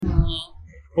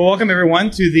Well, welcome everyone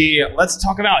to the Let's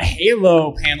Talk About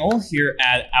Halo panel here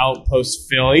at Outpost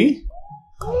Philly.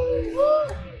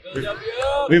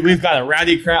 We've got a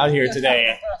rowdy crowd here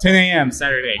today. 10 a.m.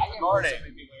 Saturday. Good morning.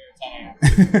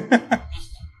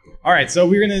 All right, so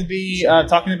we're going to be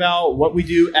talking about what we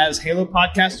do as Halo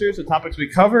podcasters, the topics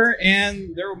we cover,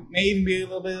 and there may even be a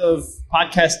little bit of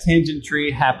podcast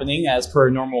tangentry happening as per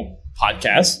normal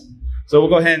podcasts. So we'll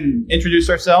go ahead and introduce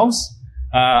ourselves.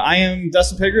 I am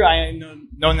Dustin Pigger. I am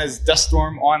known as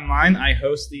Duststorm Online. I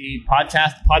host the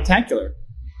podcast Podtacular.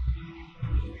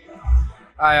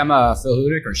 Hi, I'm Phil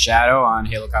Hudick, or Shadow, on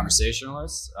Halo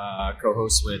Conversationalists,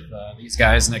 co-host with these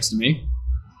guys next to me.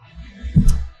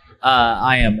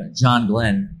 I am John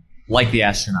Glenn, like the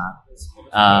astronaut,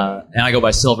 and I go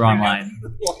by Silver Online,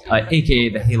 aka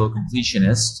the Halo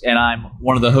Completionist, and I'm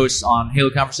one of the hosts on Halo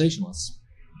Conversationalists.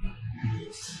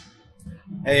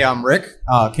 Hey, I'm Rick,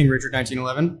 King Richard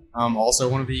 1911. I'm also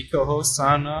one of the co-hosts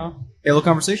on Halo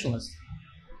Conversationalists.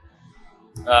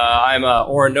 I'm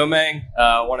Oren Nomang,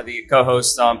 one of the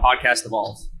co-hosts on Podcast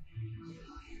Evolve.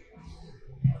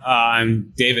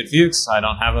 I'm David Fuchs. I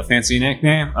don't have a fancy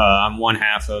nickname. I'm one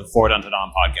half of Forward Unto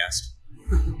Dawn podcast.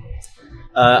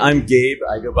 I'm Gabe.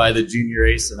 I go by the Junior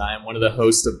Ace, and I am one of the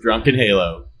hosts of Drunken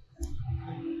Halo.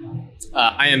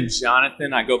 I am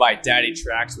Jonathan. I go by Daddy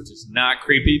Tracks, which is not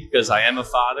creepy because I am a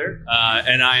father,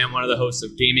 and I am one of the hosts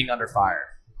of Gaming Under Fire.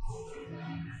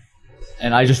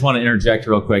 And I just want to interject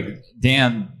real quick.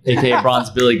 Dan, aka Bronze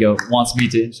Billy Goat, wants me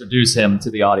to introduce him to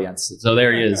the audience. So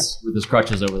there he is with his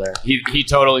crutches over there. He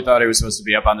totally thought he was supposed to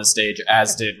be up on the stage,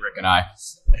 as did Rick and I.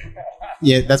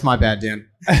 Yeah, that's my bad, Dan.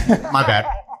 My bad.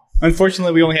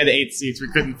 Unfortunately, we only had 8 seats. We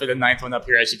couldn't fit a 9th one up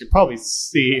here, as you could probably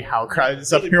see how crowded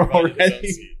it's up here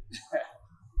already.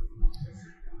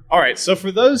 All right, so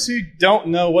for those who don't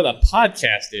know what a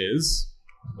podcast is,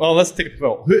 well, let's take a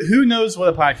vote. Who knows what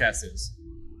a podcast is?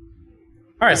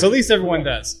 All right, so at least everyone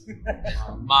does.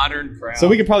 Modern crowd. So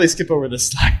we could probably skip over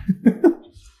this slide.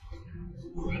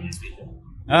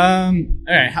 All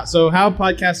right, so how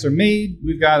podcasts are made,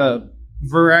 we've got a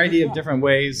variety of different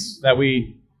ways that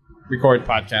we record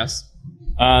podcasts.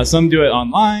 Some do it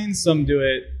online, some do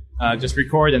it just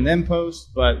record and then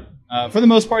post, but for the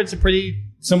most part, it's a pretty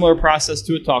similar process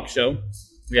to a talk show.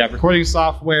 We have recording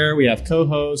software, we have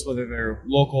co-hosts, whether they're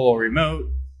local or remote,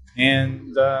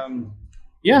 and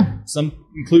some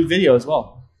include video as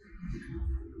well.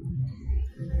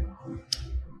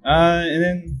 And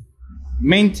then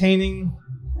maintaining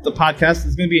the podcast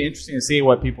is going to be interesting to see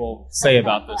what people say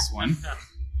about this one.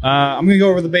 I'm going to go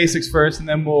over the basics first, and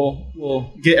then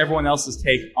we'll get everyone else's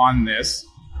take on this.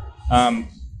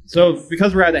 So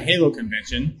because we're at a Halo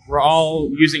convention, we're all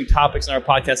using topics in our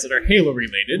podcast that are Halo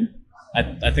related.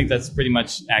 I think that's pretty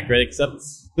much accurate, except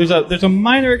there's a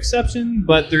minor exception,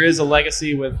 but there is a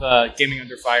legacy with Gaming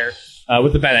Under Fire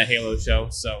with the Bad at Halo show.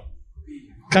 So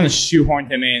kind of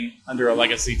shoehorned him in under a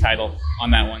legacy title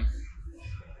on that one.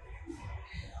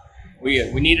 We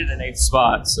needed an 8th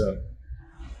spot, so.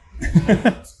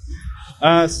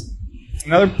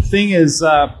 Another thing is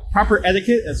proper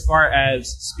etiquette as far as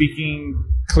speaking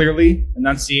clearly,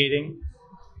 enunciating,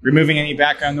 removing any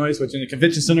background noise, which in a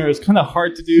convention center is kind of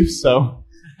hard to do. So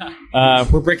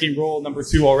we're breaking rule number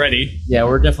 2 already. Yeah,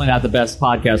 we're definitely not the best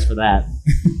podcast for that.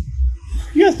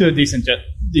 You guys do a decent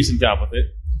job with it.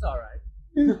 It's all right.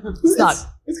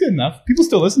 It's good enough. People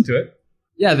still listen to it.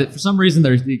 Yeah, for some reason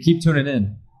they keep tuning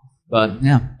in. But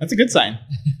yeah, that's a good sign.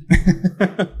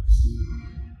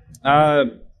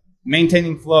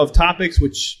 Maintaining flow of topics,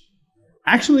 which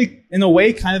actually, in a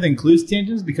way, kind of includes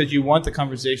tangents because you want the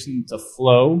conversation to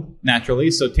flow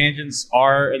naturally. So tangents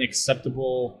are an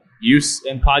acceptable use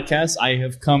in podcasts. I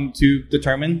have come to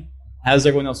determine. How does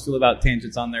everyone else feel about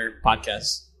tangents on their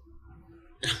podcasts?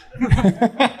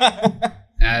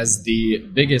 As the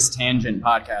biggest tangent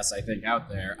podcast, I think, out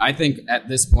there, I think at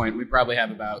this point we probably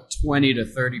have about 20 to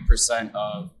 30%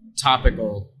 of topic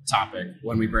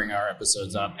when we bring our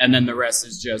episodes up. And then the rest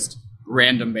is just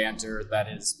random banter that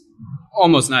is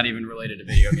almost not even related to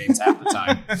video games half the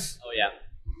time. Oh, yeah.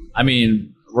 I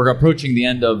mean, we're approaching the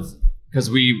end of, because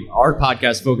our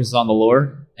podcast focuses on the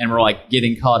lore, and we're like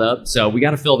getting caught up. So we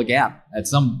got to fill the gap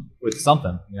with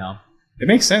something, you know. It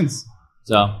makes sense.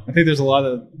 So I think there's a lot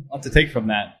to take from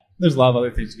that. There's a lot of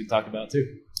other things we can talk about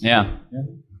too. Yeah.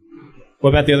 What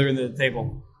about the other end of the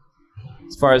table,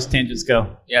 as far as tangents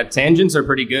go? Yeah, tangents are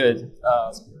pretty good,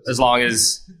 as long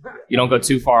as you don't go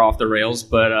too far off the rails.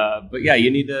 But yeah,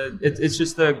 you need to. It's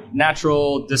just the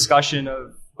natural discussion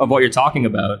of what you're talking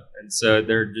about, and so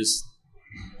they're just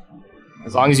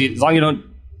as long as you don't,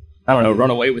 I don't know, run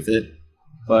away with it.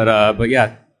 But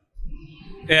yeah.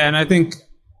 Yeah, and I think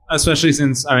especially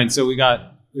since so we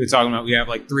got we were talking about we have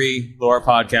like 3 lore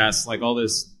podcasts, like all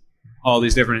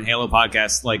these different Halo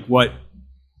podcasts. Like what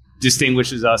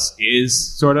distinguishes us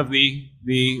is sort of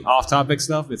the off-topic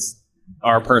stuff. It's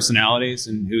our personalities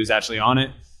and who's actually on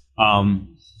it.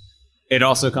 It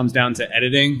also comes down to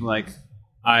editing. Like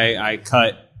I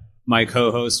cut my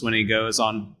co-host when he goes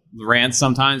on rants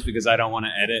sometimes because I don't want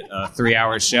to edit a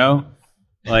 3-hour show.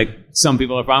 Like some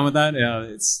people are fine with that.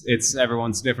 It's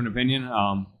everyone's different opinion.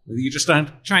 You just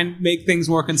try and make things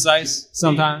more concise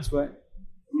sometimes, but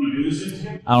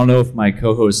I don't know if my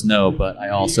co-hosts know, but I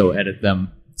also edit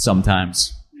them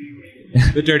sometimes.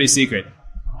 the dirty secret.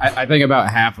 I think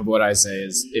about half of what I say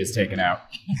is taken out.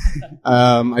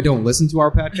 I don't listen to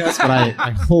our podcast, but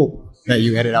I hope that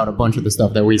you edit out a bunch of the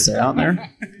stuff that we say out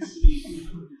there.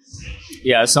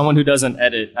 Yeah, as someone who doesn't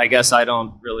edit, I guess I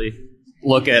don't really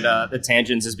look at the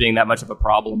tangents as being that much of a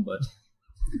problem, but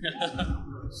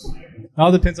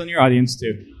All depends on your audience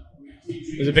too.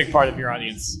 There's a big part of your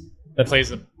audience that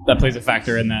plays a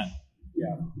factor in that.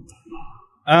 Yeah.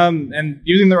 And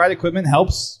using the right equipment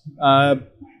helps.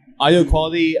 Audio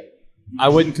quality, I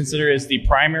wouldn't consider as the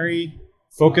primary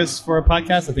focus for a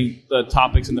podcast. I think the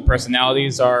topics and the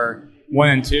personalities are 1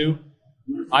 and 2.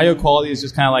 Audio quality is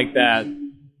just kind of like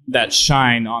that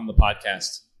shine on the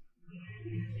podcast.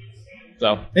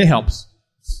 So it helps.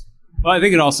 Well, I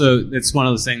think it's one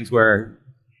of those things where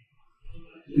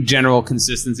general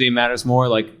consistency matters more.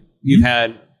 Like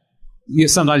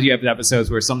sometimes you have episodes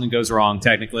where something goes wrong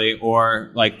technically, or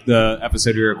like the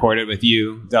episode we recorded with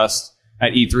you, Dust,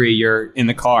 at E3, you're in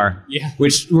the car,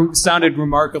 which sounded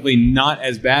remarkably not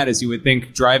as bad as you would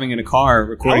think driving in a car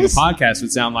recording a podcast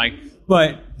would sound like,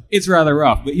 but it's rather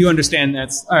rough. But you understand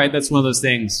that's all right. That's one of those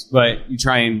things. But you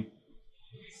try and,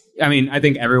 I mean, I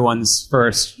think everyone's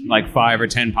first like 5 or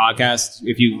 10 podcasts,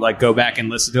 if you like go back and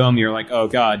listen to them, you're like, oh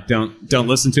God, don't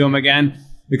listen to them again,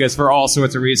 because for all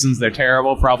sorts of reasons they're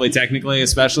terrible, probably technically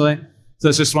especially. So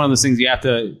it's just one of those things you have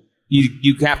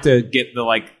to get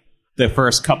the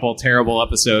first couple terrible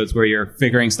episodes where you're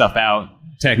figuring stuff out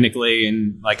technically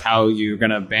and like how you're going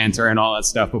to banter and all that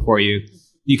stuff before you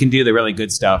can do the really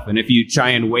good stuff. And if you try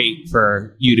and wait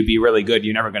for you to be really good,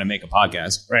 you're never going to make a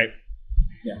podcast. Right.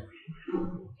 Yeah.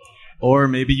 Or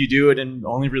maybe you do it and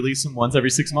only release them once every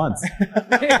 6 months.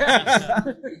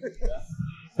 That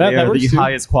They're works the too.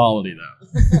 highest quality,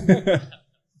 though.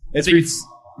 It's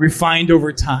refined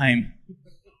over time.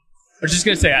 I was just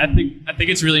gonna say, I think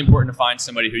it's really important to find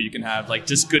somebody who you can have like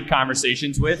just good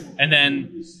conversations with, and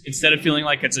then instead of feeling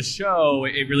like it's a show,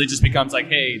 it really just becomes like,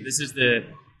 hey, this is the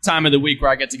time of the week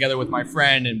where I get together with my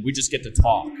friend and we just get to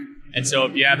talk. And so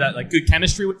if you have that like good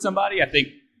chemistry with somebody, I think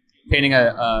painting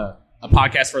a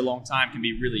podcast for a long time can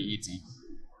be really easy.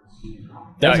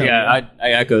 yeah, I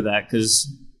echo that because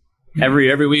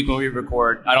every week when we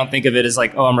record, I don't think of it as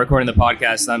like, oh, I'm recording the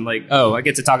podcast. I'm like, oh, I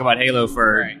get to talk about Halo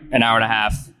for an hour and a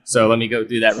half. So let me go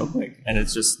do that real quick. And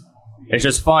it's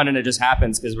just fun, and it just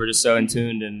happens because we're just so in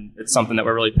tune, and it's something that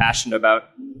we're really passionate about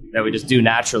that we just do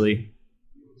naturally.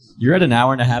 You're at an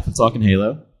hour and a half of talking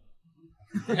Halo?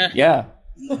 Yeah.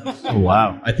 Oh,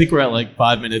 wow. I think we're at like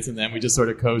 5 minutes, and then we just sort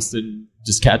of coast and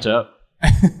just catch up.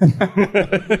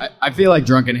 I feel like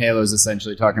Drunken Halo is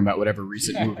essentially talking about whatever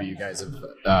recent movie you guys have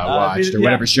watched or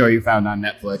whatever show you found on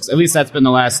Netflix. At least that's been the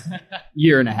last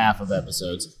year and a half of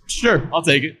episodes. Sure, I'll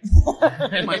take it.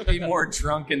 It might be more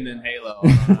drunken than Halo.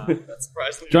 That's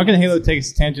surprising. Drunken Halo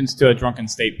takes tangents to a drunken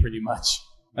state pretty much.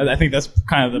 I think that's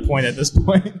kind of the point at this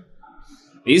point.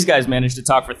 These guys managed to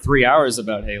talk for 3 hours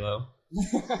about Halo.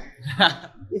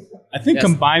 I think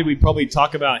combined we probably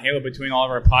talk about Halo between all of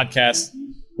our podcasts,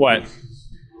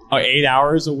 8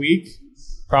 hours a week?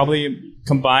 Probably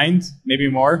combined, maybe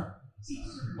more.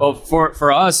 Well,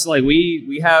 for us, like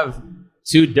we have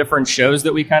 2 different shows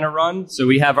that we kind of run. So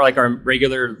we have our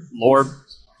regular lore.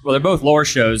 Well, they're both lore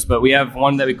shows, but we have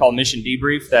one that we call Mission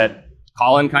Debrief that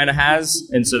Colin kind of has,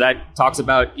 and so that talks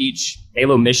about each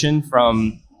Halo mission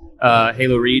from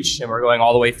Halo Reach, and we're going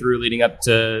all the way through leading up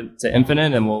to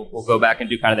Infinite, and we'll go back and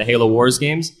do kind of the Halo Wars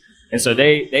games. And so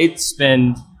they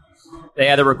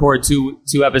either record two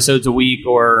episodes a week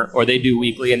or they do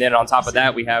weekly, and then on top of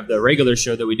that we have the regular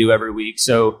show that we do every week.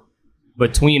 So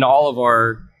between all of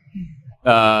our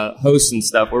hosts and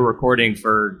stuff, we're recording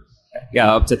for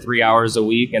up to 3 hours a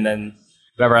week, and then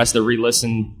whoever has to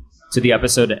re-listen to the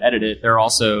episode to edit it, they're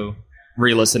also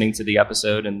re-listening to the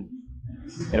episode. And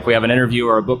if we have an interview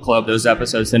or a book club, those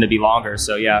episodes tend to be longer.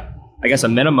 So yeah, I guess a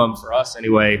minimum for us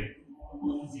anyway,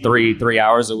 3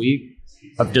 hours a week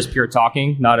of just pure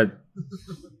talking,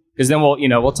 because then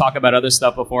we'll talk about other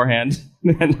stuff beforehand.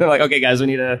 And they're like, okay guys, I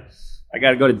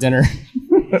got to go to dinner.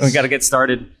 We got to get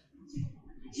started.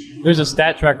 there's a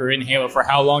stat tracker in Halo for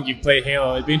how long you've played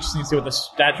Halo. It'd be interesting to see what the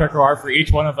stat tracker are for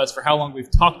each one of us for how long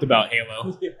we've talked about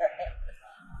Halo.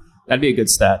 That'd be a good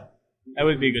stat. That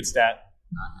would be a good stat.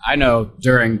 I know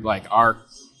during like our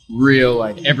real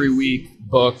like every week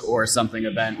book or something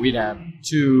event, we'd have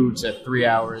 2 to 3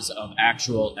 hours of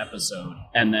actual episode,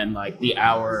 and then like the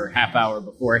half hour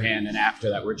beforehand and after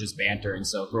that we're just bantering.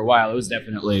 So for a while it was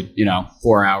definitely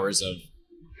 4 hours of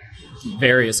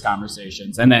various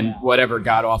conversations, and then whatever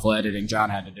god awful editing John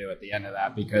had to do at the end of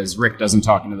that because Rick doesn't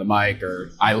talk into the mic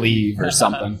or I leave or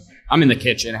something. I'm in the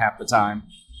kitchen half the time.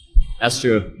 That's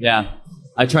true. Yeah,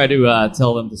 I try to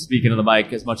tell them to speak into the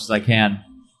mic as much as I can,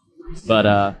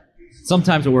 but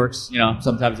sometimes it works.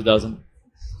 Sometimes it doesn't.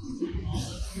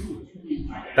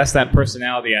 That's that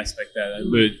personality aspect that I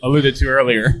alluded to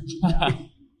earlier.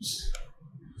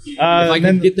 If I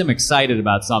can get them excited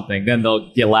about something, then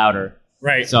they'll get louder.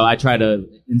 Right. So I try to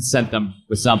incent them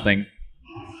with something,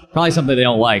 probably something they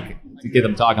don't like, to get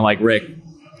them talking like Rick.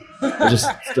 Or just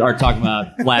start talking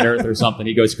about flat Earth or something.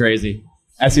 He goes crazy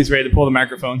as he's ready to pull the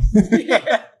microphone.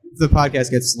 If the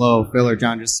podcast gets slow, Phil or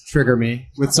John just trigger me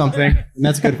with something, and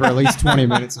that's good for at least 20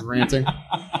 minutes of ranting.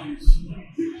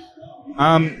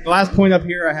 The last point up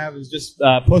here I have is just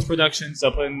post-production,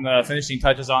 so putting the finishing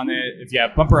touches on it. If you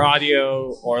have bumper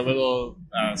audio or little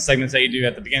segments that you do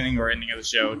at the beginning or ending of the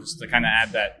show, just to kind of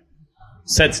add that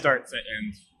set start, set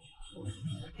end.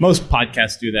 Most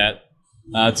podcasts do that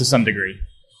to some degree.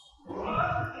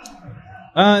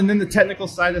 And then the technical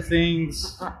side of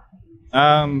things.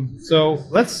 So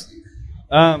let's...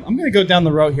 I'm going to go down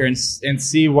the road here and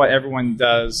see what everyone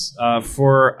does.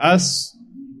 For us...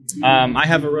 I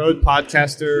have a Rode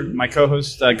Podcaster. My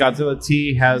co-host Godzilla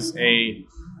T has a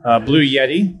Blue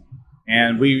Yeti,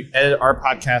 and we edit our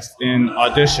podcast in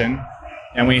Audition,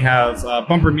 and we have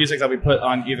bumper music that we put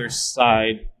on either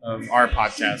side of our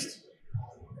podcast.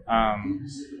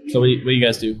 So what do you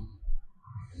guys do?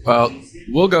 Well,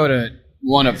 we'll go to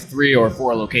one of 3 or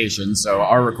 4 locations, so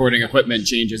our recording equipment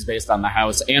changes based on the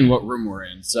house and what room we're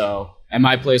in. So at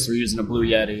my place, we're using a Blue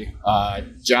Yeti.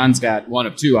 John's got one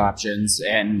of 2 options,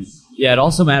 and yeah, it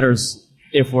also matters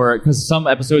if because some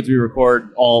episodes we record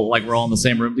we're all in the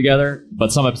same room together,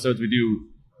 but some episodes we do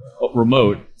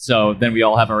remote, so then we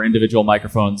all have our individual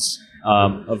microphones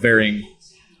of varying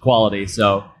quality.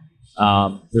 So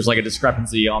there's like a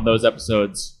discrepancy on those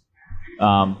episodes.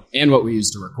 And what we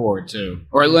used to record too,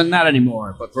 or not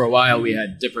anymore. But for a while, we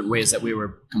had different ways that we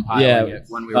were compiling it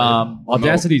when we were.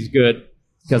 Audacity's good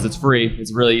because it's free.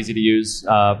 It's really easy to use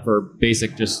for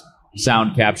basic just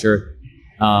sound capture.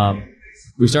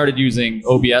 We started using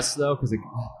OBS though because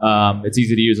it's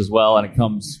easy to use as well, and it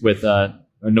comes with a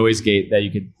noise gate that you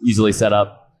could easily set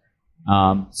up,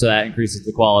 so that increases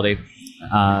the quality.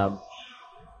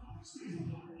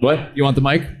 What? You want the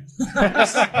mic?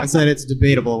 I said it's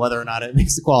debatable whether or not it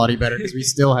makes the quality better because we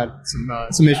still had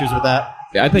some issues with that.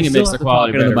 Yeah, I think it makes the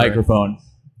quality better. The microphone.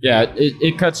 Yeah,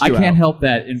 it cuts you I can't help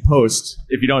that in post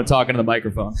if you don't talk into the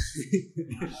microphone.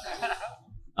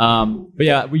 But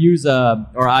yeah, we use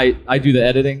I do the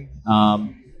editing,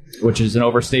 which is an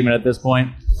overstatement at this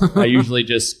point. I usually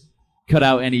just cut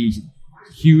out any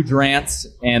huge rants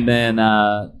and then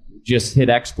just hit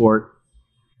export.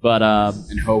 But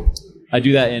and hope. I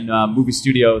do that in Movie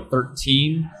Studio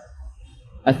 13,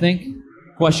 I think, ?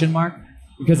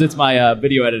 Because it's my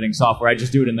video editing software. I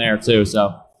just do it in there, too.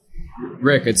 So,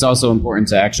 Rick, it's also important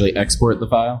to actually export the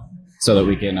file so that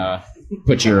we can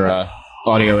put your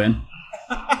audio in.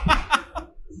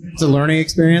 It's a learning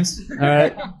experience. All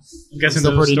right. I'm guessing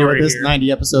Still there's a pretty new story at this, here. 90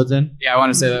 episodes in. Yeah, I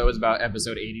want to say that was about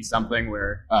episode 80-something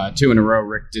where 2 in a row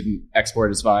Rick didn't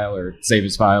export his file or save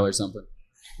his file or something.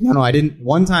 No, I didn't.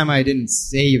 One time I didn't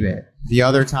save it. The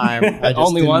other time I just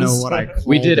Only didn't once? know what I called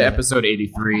We did it. episode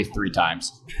 83 3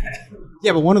 times.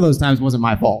 Yeah, but one of those times wasn't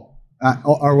my fault.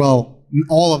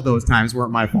 All of those times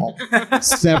weren't my fault.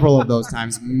 Several of those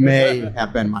times may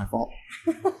have been my fault.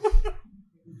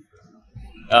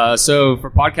 So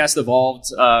for Podcast Evolved,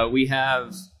 we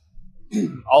have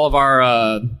all of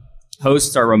our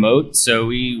hosts are remote, so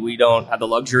we don't have the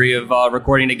luxury of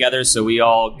recording together. So we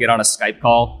all get on a Skype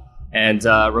call and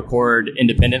record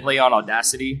independently on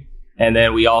Audacity, and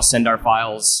then we all send our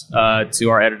files to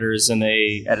our editors, and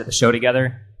they edit the show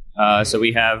together. So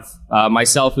we have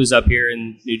myself, who's up here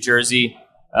in New Jersey,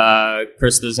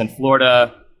 Krista's in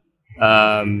Florida,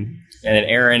 and then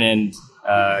Aaron and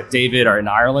David are in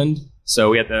Ireland. So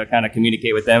we have to kind of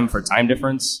communicate with them for time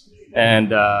difference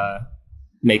and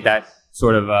make that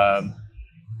sort of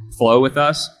flow with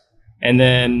us. And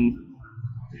then,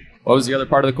 what was the other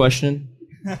part of the question?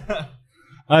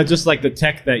 Just like the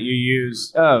tech that you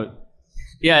use. Oh,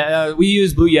 Yeah, we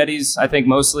use Blue Yetis, I think,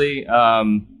 mostly.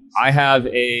 I have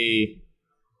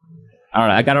I don't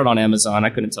know, I got it on Amazon. I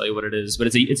couldn't tell you what it is, but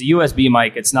it's a USB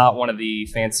mic. It's not one of the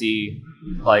fancy,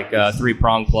 like,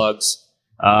 3-prong plugs.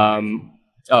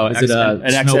 Is it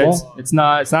a snowball? It's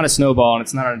not a snowball, and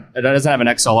it doesn't have an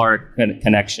XLR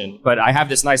connection. But I have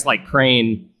this nice, like,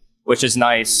 crane, which is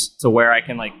nice to where I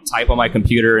can, like, type on my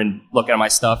computer and look at my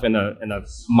stuff, and the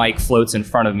mic floats in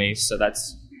front of me. So that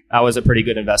was a pretty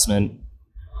good investment.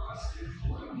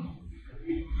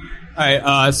 All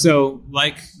right, so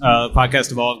like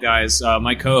Podcast Evolved guys,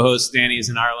 my co-host Danny is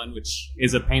in Ireland, which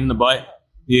is a pain in the butt.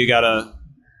 You gotta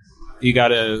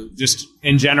just,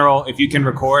 in general, if you can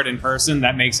record in person,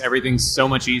 that makes everything so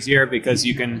much easier, because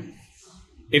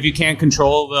if you can't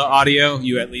control the audio,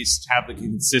 you at least have the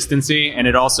consistency, and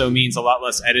it also means a lot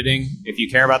less editing if you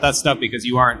care about that stuff, because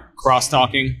you aren't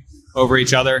cross-talking over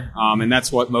each other, and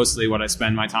that's mostly what I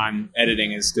spend my time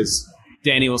editing, is because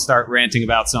Danny will start ranting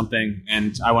about something,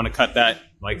 and I want to cut that,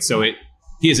 like, so he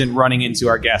isn't running into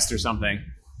our guest or something,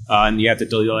 and you have to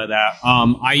deal with that.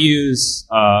 I use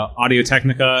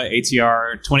Audio-Technica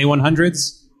ATR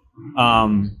 2100s,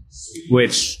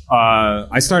 which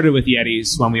I started with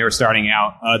Yetis when we were starting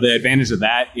out. The advantage of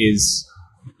that is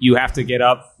you have to get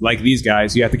up, like these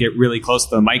guys, you have to get really close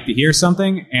to the mic to hear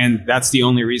something, and that's the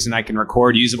only reason I can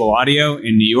record usable audio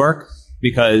in New York,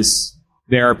 because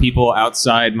there are people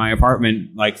outside my apartment,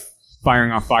 like,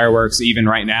 firing off fireworks even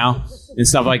right now and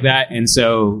stuff like that. And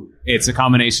so it's a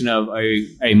combination of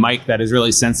a mic that is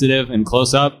really sensitive and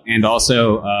close up. And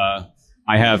also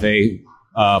I have a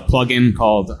plugin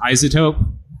called Isotope,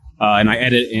 and I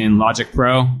edit in Logic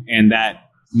Pro, and that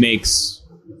makes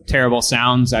terrible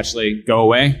sounds actually go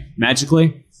away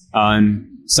magically, and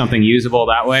something usable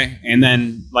that way. And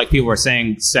then, like people were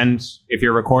saying, if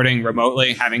you're recording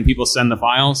remotely, having people send the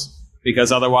files,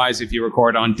 because otherwise, if you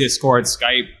record on Discord,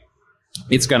 Skype,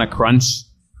 it's going to crunch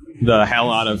the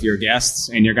hell out of your guests,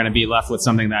 and you're going to be left with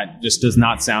something that just does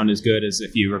not sound as good as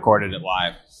if you recorded it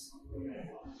live.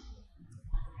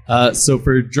 So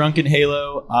for Drunken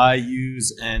Halo, I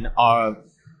use an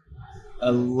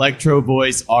Electro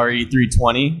Voice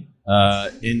RE320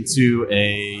 into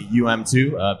a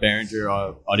UM2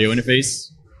 Behringer audio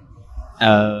interface.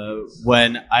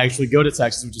 When I actually go to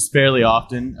Texas, which is fairly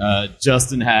often,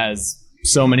 Justin has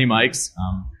so many mics.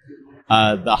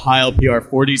 The Heil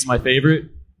PR40 is my favorite,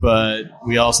 but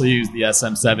we also use the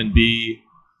SM7B,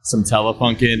 some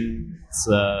Telefunken,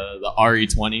 the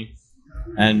RE20,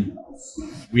 and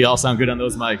we all sound good on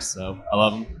those mics, so I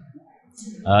love them.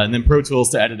 And then Pro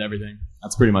Tools to edit everything.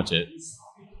 That's pretty much it.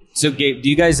 So, Gabe, do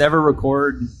you guys ever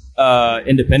record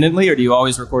independently, or do you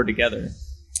always record together?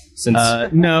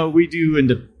 No, we do.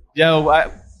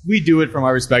 We do it from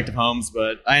our respective homes,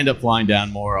 but I end up flying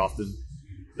down more often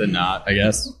than not, I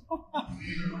guess.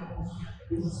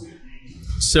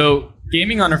 So,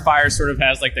 Gaming Under Fire sort of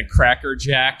has like the Cracker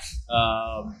Jack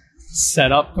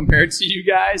setup compared to you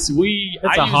guys.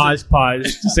 It's a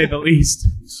hodgepodge, to say the least.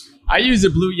 I use a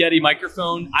Blue Yeti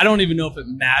microphone. I don't even know if it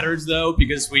matters, though,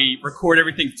 because we record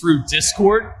everything through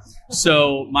Discord.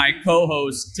 So my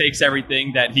co-host takes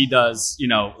everything that he does,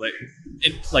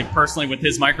 like personally with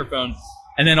his microphone,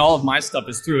 and then all of my stuff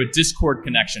is through a Discord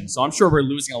connection. So I'm sure we're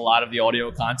losing a lot of the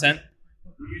audio content.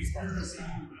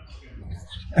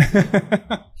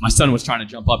 My son was trying to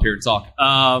jump up here and talk.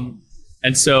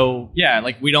 And so, yeah,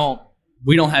 like we don't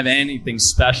have anything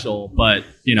special, but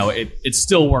it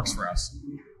still works for us.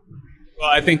 Well,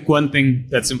 I think one thing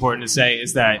that's important to say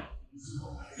is that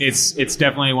it's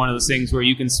definitely one of those things where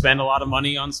you can spend a lot of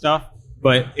money on stuff,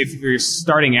 but if you're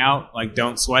starting out, like,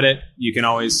 don't sweat it. You can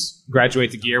always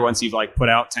graduate to gear once you've like put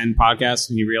out 10 podcasts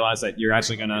and you realize that you're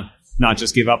actually gonna not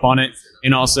just give up on it.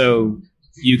 And also,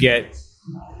 you get,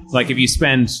 like, if you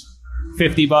spend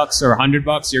 $50 or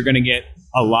 $100, you're gonna get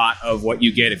a lot of what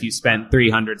you get if you spend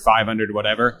 300, 500,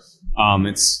 whatever.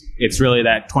 It's really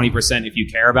that 20% if you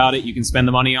care about it, you can spend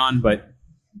the money on, but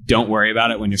don't worry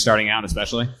about it when you're starting out,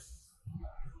 especially.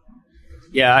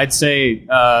 Yeah, I'd say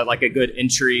like a good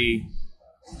entry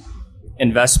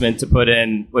investment to put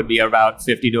in would be about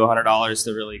 $50 to $100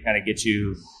 to really kind of get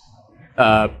you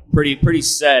pretty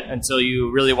set until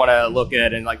you really want to look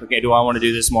at it and like, okay, do I want to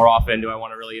do this more often? Do I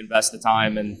want to really invest the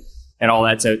time and all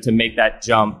that to make that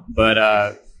jump? But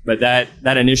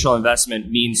that initial investment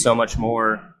means so much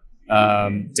more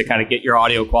to kind of get your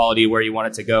audio quality where you want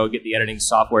it to go, get the editing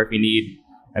software if you need.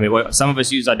 I mean, some of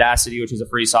us use Audacity, which is a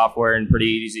free software and pretty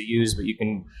easy to use, but you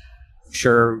can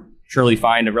surely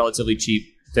find a relatively cheap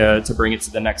to bring it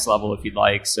to the next level if you'd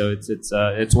like. So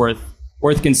it's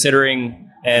worth considering,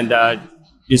 and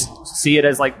just see it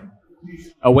as like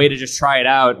a way to just try it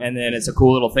out, and then it's a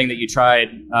cool little thing that you tried.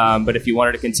 But if you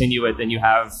wanted to continue it, then you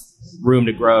have room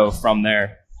to grow from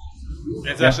there.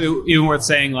 It's actually even worth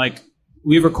saying, like,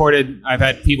 I've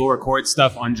had people record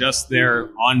stuff on just their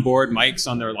onboard mics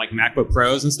on their like MacBook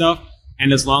Pros and stuff.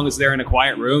 And as long as they're in a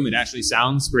quiet room, it actually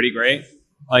sounds pretty great.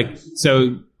 Like,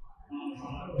 so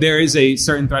there is a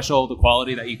certain threshold of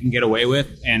quality that you can get away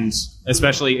with. And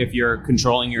especially if you're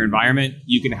controlling your environment,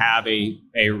 you can have a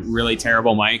really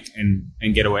terrible mic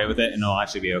and get away with it, and it'll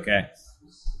actually be okay.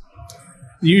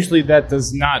 Usually that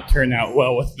does not turn out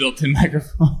well with built-in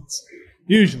microphones.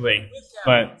 Usually.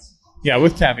 But yeah,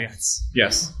 with caveats.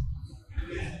 Yes.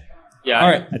 Yeah. All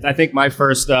right. I think my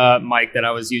first mic that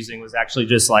I was using was actually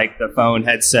just like the phone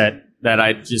headset that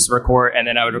I just record, and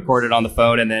then I would record it on the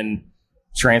phone and then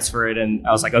transfer it. And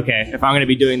I was like, okay, if I'm going to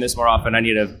be doing this more often, I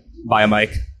need to buy a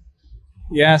mic.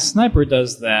 Yeah, Sniper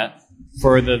does that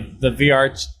for the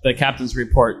VR, the Captain's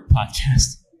Report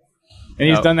podcast. And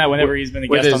he's done that whenever he's been a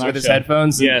guest on our with his show.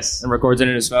 headphones. Yes. And records it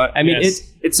in his phone. I mean, Yes.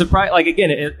 it's surprising. Like,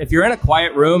 again, if you're in a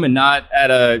quiet room and not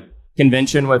at a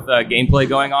convention with gameplay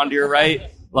going on to your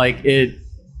right, like it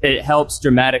helps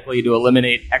dramatically to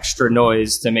eliminate extra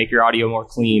noise to make your audio more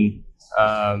clean.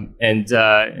 And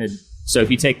so if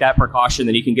you take that precaution,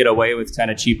 then you can get away with kind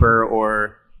of cheaper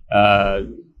or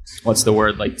what's the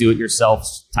word, like do-it-yourself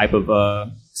type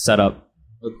of setup.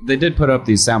 They did put up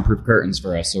these soundproof curtains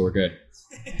for us, so we're good.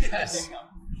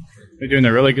 They're doing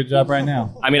a really good job right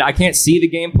now. I mean, I can't see the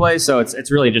gameplay, so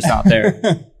it's really just not there.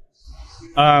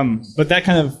 But that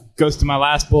kind of goes to my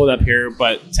last bullet up here,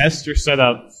 but test your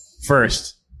setup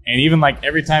first. And even like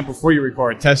every time before you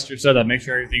record, test your setup, make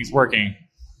sure everything's working.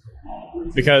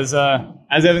 Because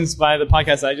as evidenced by the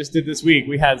podcast I just did this week,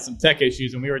 we had some tech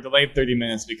issues and we were delayed 30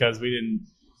 minutes because we didn't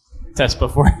test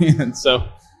beforehand. So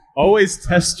always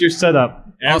test your setup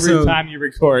every time you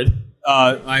record.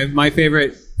 My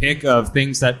favorite pick of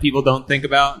things that people don't think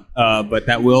about, but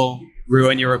that will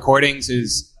ruin your recordings,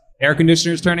 is air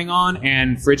conditioners turning on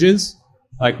and fridges.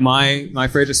 Like my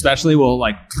fridge especially will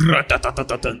like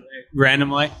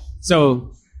randomly.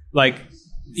 So like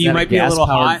you might be a little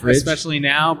hot, fridge? especially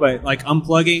now, but like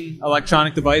unplugging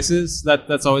electronic devices,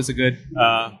 that's always a good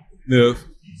move.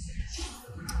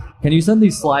 Can you send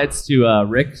these slides to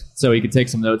Rick so he can take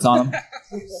some notes on them?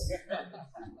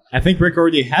 I think Rick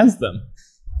already has them.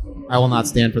 I will not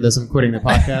stand for this. I'm quitting the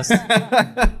podcast.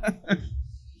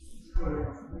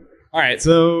 All right,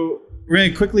 so we're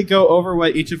going to quickly go over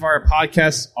what each of our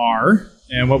podcasts are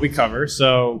and what we cover.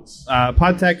 So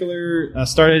Podtacular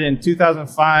started in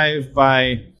 2005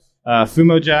 by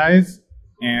Fumo Jive,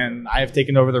 and I have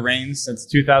taken over the reins since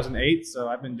 2008, so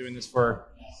I've been doing this for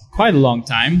quite a long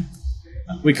time.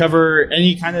 We cover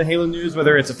any kind of Halo news,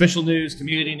 whether it's official news,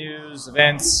 community news,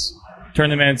 events,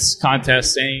 tournaments,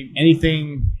 contests,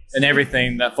 anything and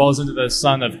everything that falls into the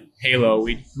sun of Halo,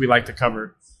 we like to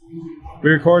cover. We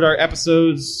record our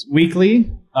episodes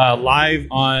weekly, live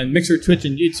on Mixer, Twitch,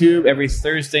 and YouTube every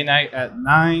Thursday night at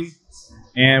 9.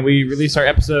 And we release our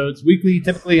episodes weekly,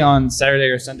 typically on Saturday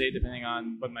or Sunday, depending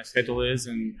on what my schedule is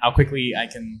and how quickly I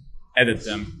can edit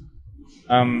them.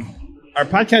 Our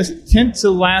podcasts tend to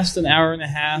last an hour and a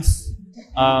half.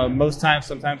 Most times,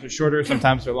 sometimes they're shorter,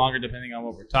 sometimes they're longer, depending on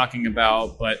what we're talking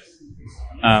about. But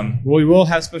we will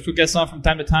have special guests on from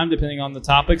time to time, depending on the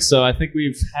topic. So I think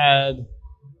we've had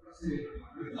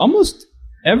almost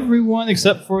everyone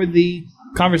except for the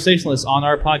conversationalists on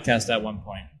our podcast at one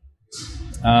point.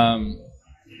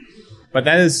 But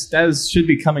that should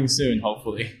be coming soon,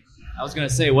 hopefully. I was going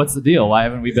to say, what's the deal? Why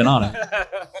haven't we been on it?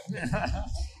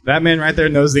 That man right there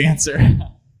knows the answer.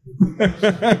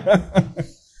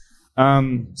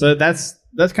 So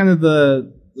that's kind of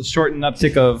the shortened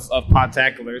uptick of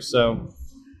Podtacular. So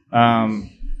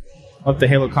let the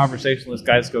Halo conversationalist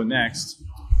guys go next.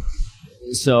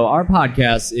 So our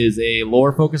podcast is a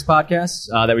lore-focused podcast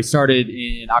that we started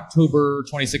in October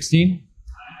 2016.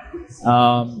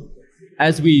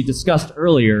 As we discussed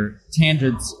earlier,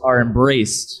 tangents are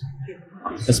embraced,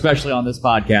 especially on this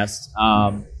podcast.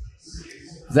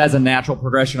 That's a natural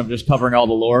progression of just covering all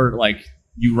the lore. Like,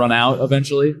 you run out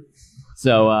eventually.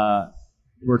 So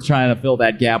we're trying to fill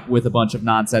that gap with a bunch of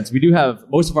nonsense. We do have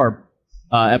most of our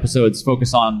episodes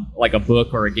focus on like a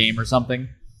book or a game or something,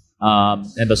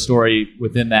 and the story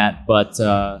within that. But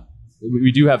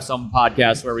we do have some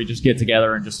podcasts where we just get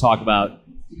together and just talk about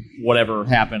whatever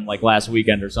happened like last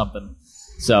weekend or something.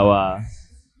 So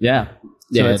yeah.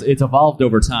 So it's evolved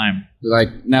over time.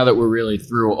 Like, now that we're really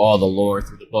through all the lore,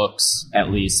 through the books, at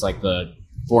least, like the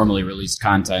formally released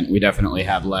content, we definitely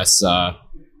have less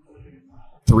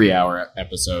 3-hour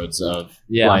episodes of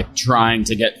like trying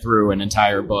to get through an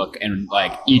entire book and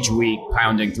like each week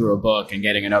pounding through a book and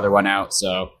getting another one out.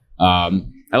 So I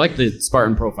like the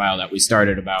Spartan profile that we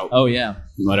started about. Oh yeah,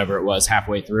 whatever it was,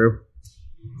 halfway through.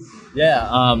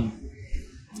 Yeah.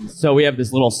 So we have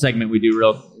this little segment we do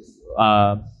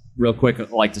real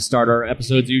quick, like to start our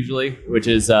episodes usually, which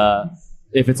is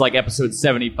if it's like episode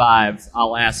 75,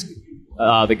 I'll ask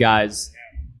the guys,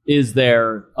 is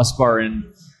there a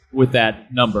Spartan with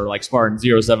that number, like Spartan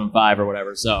 075 or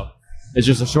whatever? So it's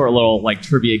just a short little like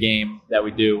trivia game that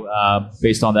we do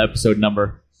based on the episode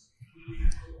number.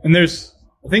 And I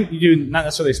think you do not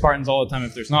necessarily Spartans all the time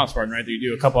if there's not a Spartan, right? You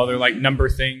do a couple other like number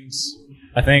things,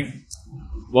 I think.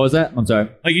 What was that? I'm sorry.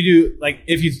 Like you do, like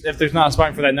if there's not a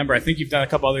Spartan for that number, I think you've done a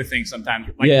couple other things sometimes,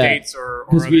 like dates or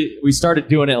because we started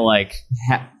doing it like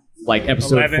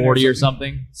episode 40 or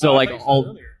something. So like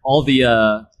all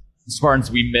the Spartans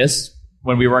we missed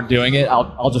when we weren't doing it,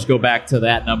 I'll just go back to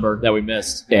that number that we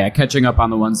missed. Yeah, catching up on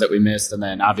the ones that we missed, and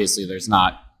then obviously there's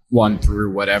not 1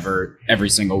 through whatever every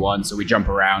single one, so we jump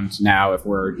around now if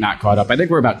we're not caught up. I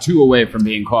think we're about 2 away from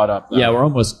being caught up, though. Yeah, we're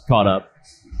almost caught up.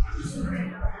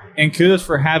 And kudos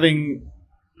for having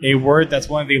a word that's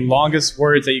one of the longest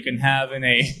words that you can have in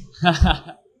a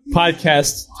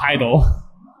podcast title.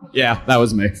 Yeah, that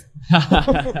was me.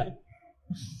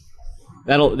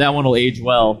 That one will age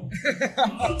well.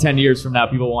 10 years from now,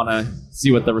 people want to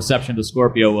see what the reception to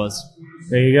Scorpio was.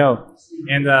 There you go.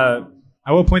 And I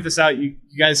will point this out. You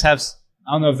guys have,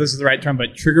 I don't know if this is the right term,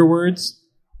 but trigger words.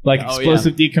 Like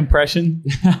explosive decompression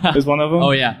is one of them.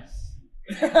 Oh, yeah.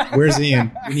 Where's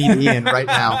Ian? We need Ian right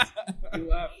now.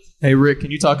 Hey, Rick,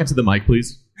 can you talk into the mic,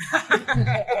 please?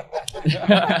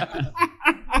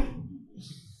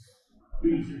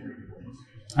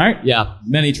 All right. Yeah,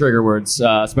 many trigger words,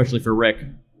 especially for Rick.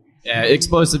 Yeah,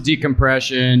 explosive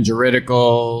decompression,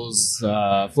 juridicals,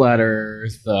 flat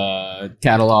earth,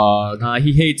 catalog.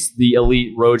 He hates the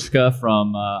elite Rojka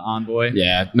from Envoy.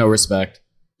 Yeah, no respect.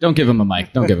 Don't give him a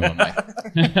mic. Don't give him a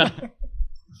mic.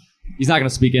 He's not going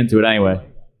to speak into it anyway.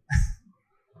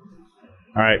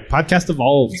 All right, podcast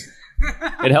evolved.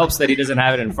 It helps that he doesn't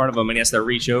have it in front of him and he has to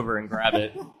reach over and grab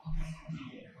it.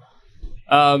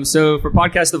 So for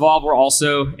Podcast Evolve, we're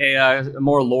also a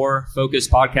more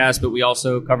lore-focused podcast, but we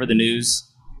also cover the news.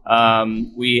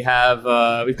 We've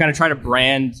kind of tried to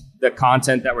brand the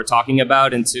content that we're talking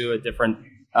about into a different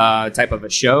type of a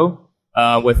show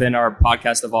within our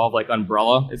Podcast Evolve like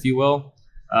umbrella, if you will.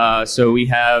 So we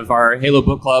have our Halo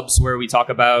book clubs where we talk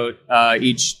about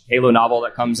each Halo novel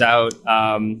that comes out,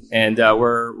 and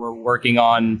we're working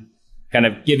on kind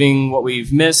of giving what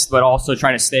we've missed, but also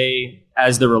trying to stay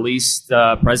as the released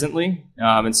presently.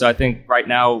 And so I think right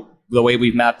now, the way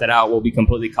we've mapped it out, we'll be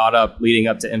completely caught up leading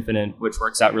up to Infinite, which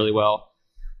works out really well.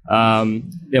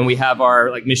 Then we have our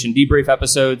like mission debrief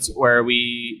episodes where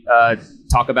we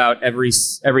talk about every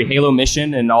Halo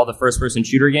mission and all the first-person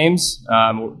shooter games,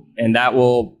 and that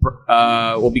will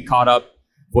be caught up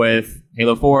with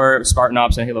Halo 4, Spartan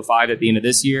Ops, and Halo 5 at the end of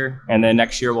this year. And then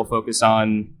next year we'll focus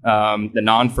on the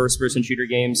non-first-person shooter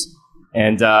games,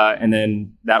 and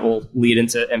then that will lead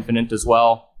into Infinite as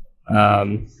well.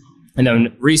 And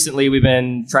then recently we've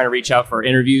been trying to reach out for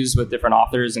interviews with different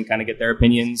authors and kind of get their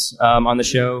opinions on the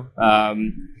show.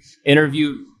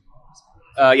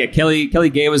 Kelly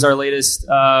Gay was our latest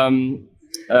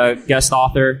guest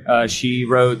author. She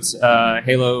wrote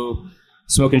Halo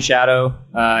Smoke and Shadow,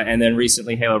 and then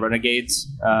recently Halo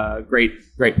Renegades. Great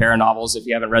pair of novels if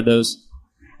you haven't read those.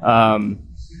 Johnson,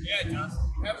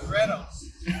 you haven't read them.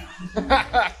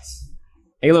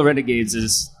 Halo Renegades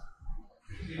is,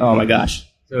 oh my gosh,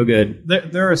 so good.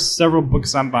 There are several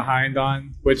books I'm behind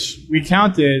on, which we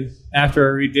counted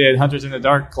after we did Hunters in the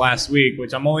Dark last week,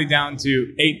 which I'm only down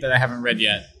to 8 that I haven't read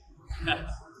yet.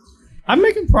 I'm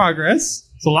making progress.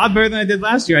 It's a lot better than I did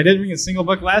last year. I didn't read a single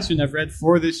book last year, and I've read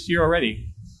 4 this year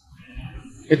already.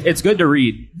 It's good to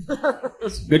read.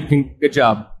 Good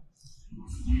job.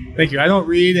 Thank you. I don't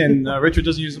read, and Richard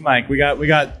doesn't use the mic. We got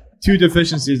 2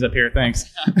 deficiencies up here.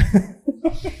 Thanks.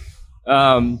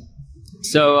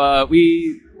 So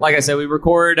like I said, we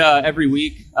record every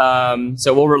week.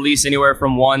 So we'll release anywhere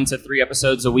from 1 to 3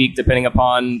 episodes a week, depending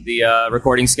upon the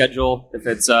recording schedule. If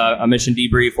it's a mission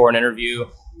debrief or an interview,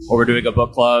 or we're doing a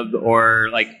book club, or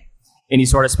like any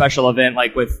sort of special event,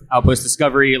 like with Outpost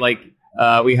Discovery. Like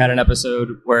we had an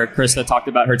episode where Krista talked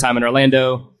about her time in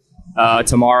Orlando.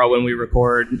 Tomorrow when we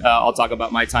record, I'll talk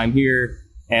about my time here.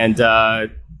 And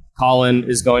Colin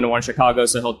is going to One Chicago,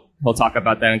 so he'll talk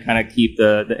about that and kind of keep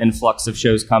the influx of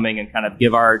shows coming and kind of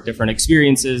give our different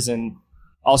experiences, and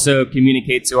also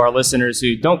communicate to our listeners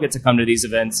who don't get to come to these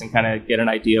events and kind of get an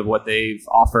idea of what they've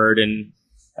offered and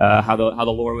how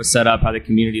the lore was set up, how the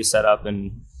community is set up,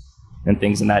 and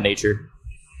things in that nature.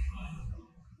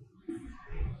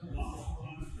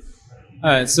 All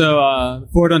right, so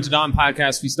Forward Unto Dawn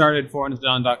podcast, we started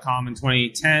forwarduntadawn.com in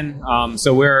 2010.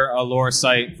 So we're a lore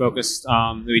site focused.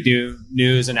 We do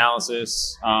news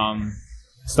analysis,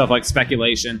 stuff like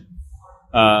speculation.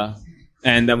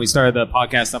 And then we started the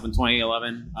podcast up in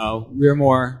 2011. We're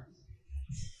more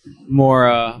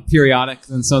periodic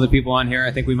than some of the people on here.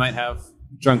 I think we might have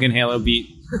Drunken Halo beat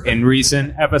in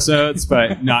recent episodes,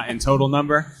 but not in total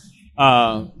number.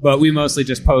 But we mostly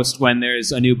just post when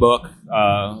there's a new book,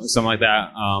 something like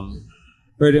that.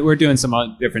 We're doing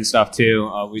some different stuff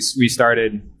too. We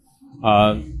started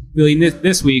really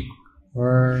this week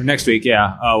or next week.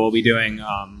 Yeah, we'll be doing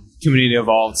community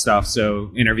evolved stuff.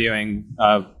 So interviewing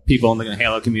people in the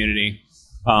Halo community,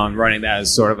 running that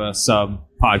as sort of a sub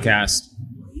podcast.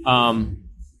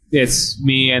 It's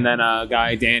me and then a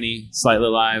guy, Danny, Slightly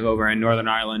Live over in Northern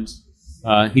Ireland.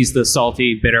 He's the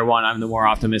salty, bitter one. I'm the more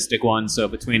optimistic one. So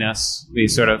between us, we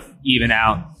sort of even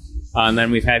out. And then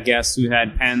we've had guests. We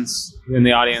had Pens in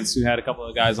the audience. We had a couple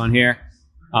of guys on here.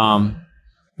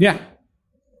 Yeah.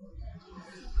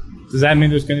 Does that mean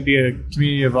there's going to be a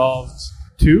Community Evolved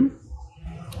 2?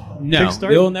 No, there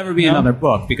will never be another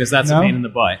book because that's a pain in the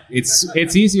butt.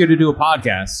 It's easier to do a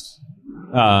podcast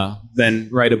than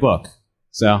write a book.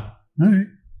 So, all right,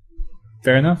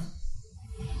 fair enough.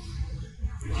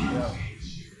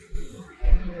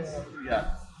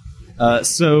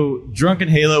 So Drunken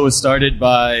Halo was started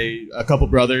by a couple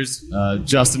brothers,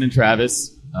 Justin and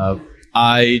Travis.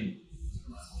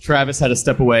 Travis had to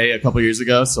step away a couple years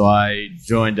ago, so I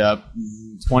joined up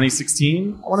in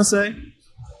 2016, I want to say.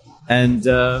 And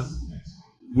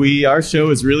our show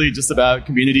is really just about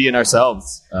community and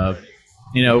ourselves.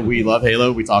 We love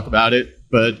Halo, we talk about it,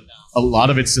 but a lot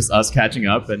of it's just us catching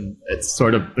up, and it's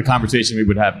sort of the conversation we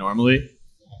would have normally.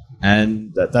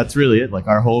 And that's really it. Like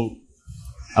our whole,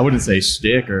 I wouldn't say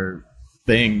shtick or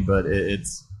thing, but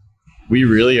we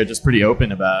really are just pretty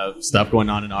open about stuff going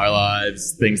on in our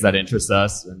lives, things that interest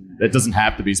us, and it doesn't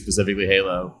have to be specifically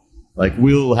Halo. Like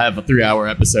we'll have a 3-hour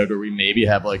episode where we maybe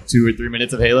have like 2 or 3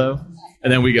 minutes of Halo,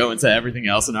 and then we go into everything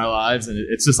else in our lives, and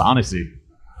it's just honesty.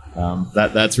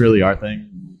 That's really our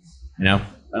thing.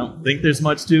 I don't think there's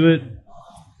much to it.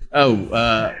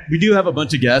 We do have a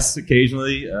bunch of guests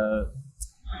occasionally.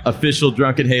 Official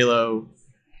Drunken Halo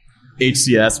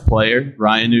HCS player,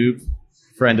 Ryan Noob,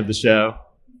 friend of the show.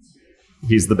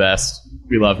 He's the best.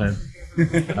 We love him.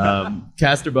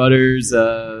 Caster Butters,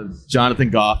 Jonathan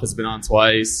Goff has been on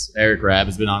twice. Eric Rabb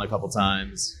has been on a couple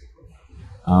times.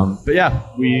 But yeah,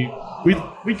 we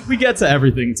get to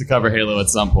everything to cover Halo at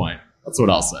some point. That's what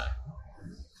I'll say.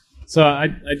 So I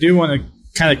do want to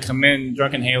kind of commend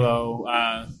Drunken Halo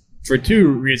for 2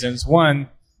 reasons. One,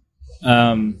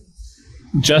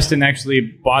 Justin actually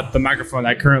bought the microphone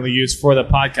I currently use for the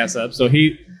podcast up. So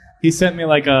he sent me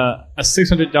like a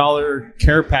 $600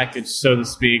 care package, so to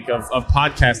speak, of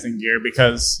podcasting gear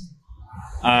because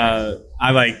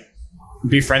I like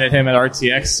befriended him at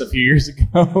RTX a few years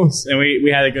ago, and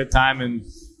we had a good time and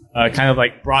kind of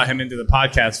like brought him into the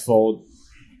podcast fold.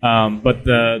 But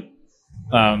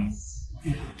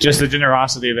just the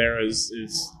generosity there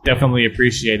is definitely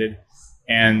appreciated.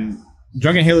 And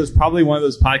Drunken Halo is probably one of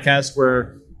those podcasts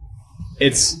where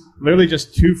it's literally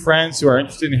just 2 friends who are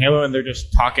interested in Halo and they're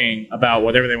just talking about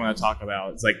whatever they want to talk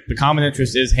about. It's like the common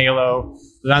interest is Halo.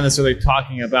 They're not necessarily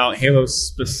talking about Halo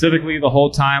specifically the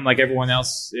whole time like everyone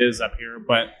else is up here.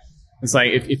 But it's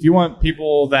like if you want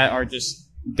people that are just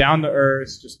down to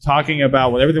earth, just talking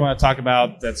about whatever they want to talk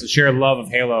about, that's a shared love of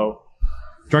Halo,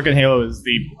 Drunken Halo is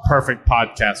the perfect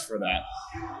podcast for that.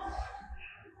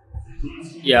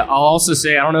 Yeah, I'll also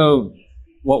say, I don't know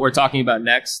what we're talking about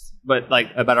next, but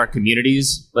like about our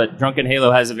communities, but Drunken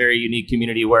Halo has a very unique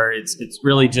community where it's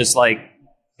really just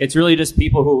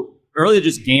people who are really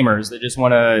just gamers that just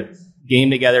want to game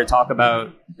together, talk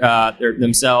about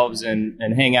themselves and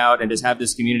hang out and just have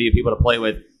this community of people to play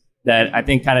with that I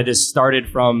think kind of just started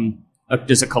from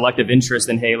just a collective interest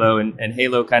in Halo, and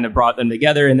Halo kind of brought them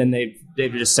together, and then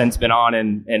they've just since been on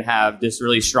and have this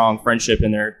really strong friendship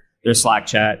in their Slack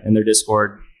chat and their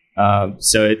Discord.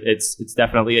 So it's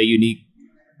definitely a unique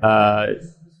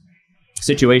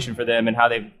situation for them and how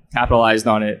they've capitalized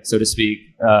on it, so to speak,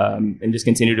 and just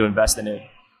continue to invest in it.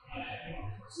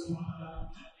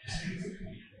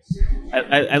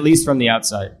 At least from the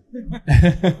outside.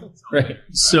 Right.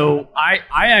 So I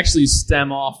actually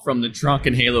stem off from the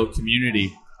Drunken Halo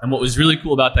community. And what was really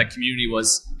cool about that community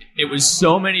was it was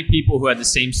so many people who had the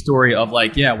same story of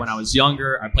like, yeah, when I was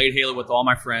younger, I played Halo with all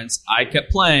my friends. I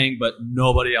kept playing, but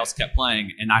nobody else kept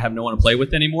playing. And I have no one to play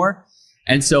with anymore.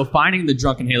 And so finding the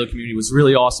Drunken Halo community was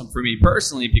really awesome for me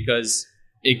personally because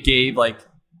it gave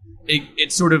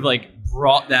it sort of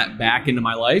brought that back into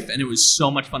my life, and it was so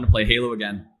much fun to play Halo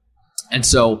again. And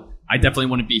so I definitely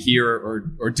wouldn't be here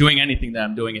or doing anything that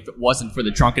I'm doing if it wasn't for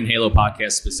the Drunken Halo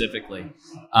podcast specifically.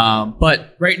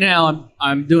 But right now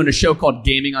I'm doing a show called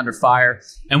Gaming Under Fire,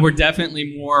 and we're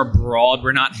definitely more broad.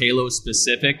 We're not Halo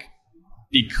specific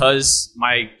because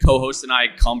my co-host and I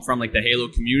come from the Halo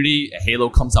community. Halo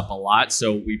comes up a lot,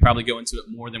 so we probably go into it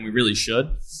more than we really should.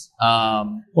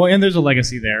 Well, and there's a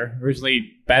legacy there. Originally,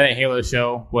 Bad at Halo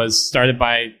show was started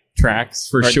by Trax.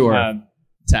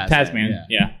 Tasman.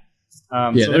 Yeah.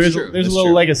 So there's a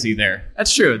little legacy there.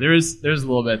 That's true. There's a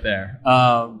little bit there.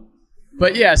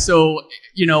 But yeah, so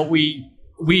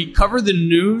we cover the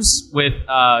news with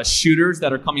shooters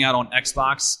that are coming out on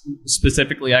Xbox,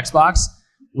 specifically Xbox.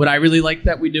 What I really like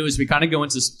that we do is we kind of go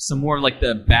into some more of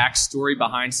the backstory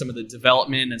behind some of the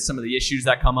development and some of the issues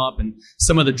that come up and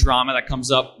some of the drama that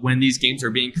comes up when these games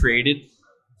are being created.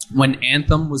 When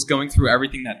Anthem was going through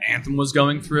everything that Anthem was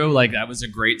going through, that was a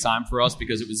great time for us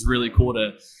because it was really cool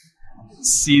to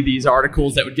see these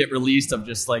articles that would get released of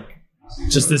just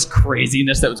this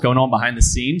craziness that was going on behind the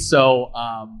scenes. So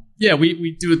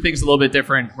we do things a little bit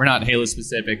different. We're not Halo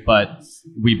specific, but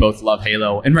we both love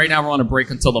Halo. And right now we're on a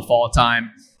break until the fall time.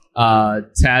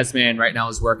 Tasman right now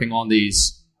is working on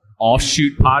these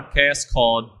offshoot podcasts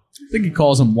called, I think he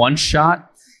calls them One Shot.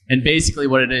 And basically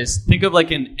what it is, think of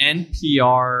an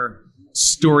NPR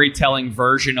storytelling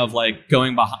version of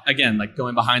going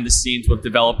behind the scenes with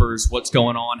developers, what's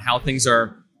going on, how things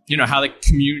are, how the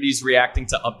community's reacting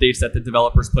to updates that the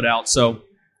developers put out. So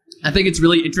I think it's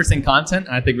really interesting content,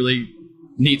 and I think really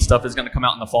neat stuff is going to come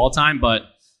out in the fall time. But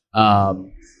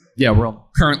we're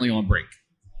currently on break.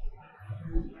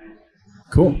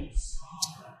 Cool.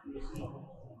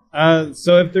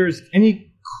 So if there's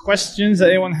any questions that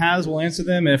anyone has, we'll answer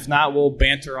them. If not, we'll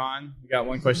banter on. We got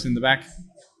one question in the back.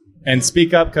 And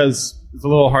speak up because it's a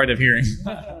little hard of hearing.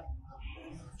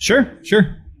 Sure.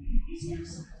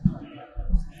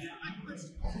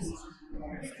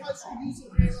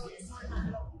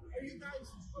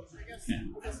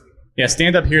 Yeah,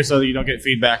 stand up here so that you don't get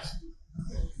feedback.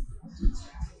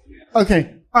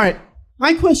 Okay, all right.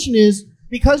 My question is,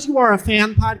 because you are a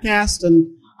fan podcast and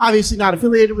obviously not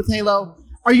affiliated with Halo,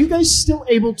 are you guys still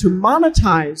able to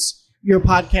monetize your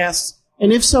podcasts?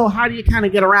 And if so, how do you kind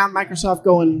of get around Microsoft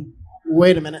going,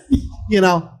 wait a minute,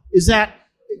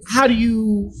 how do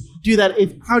you do that?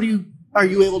 Are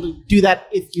you able to do that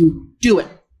if you do it?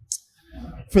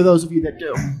 For those of you that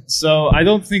do. So I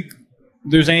don't think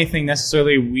there's anything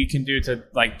necessarily we can do to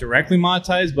directly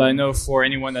monetize, but I know for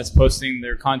anyone that's posting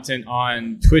their content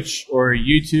on Twitch or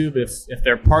YouTube, if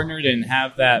they're partnered and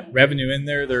have that revenue in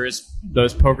there, there is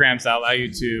those programs that allow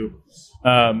you to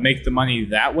make the money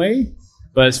that way.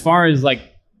 But as far as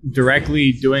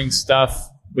directly doing stuff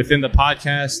within the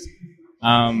podcast,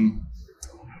 I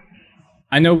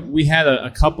know we had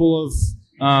a couple of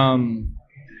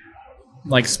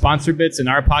sponsor bits in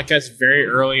our podcast very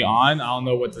early on. I don't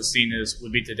know what the scene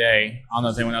would be today. I don't know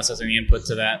if anyone else has any input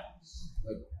to that.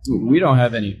 We don't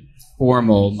have any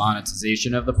formal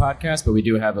monetization of the podcast, but we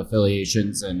do have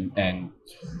affiliations and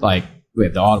we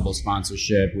have the Audible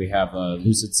sponsorship. We have a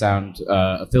Lucid Sound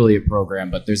affiliate program,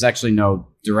 but there's actually no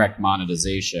direct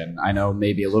monetization. I know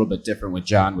maybe a little bit different with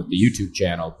John with the YouTube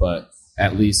channel, but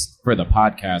at least for the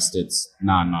podcast, it's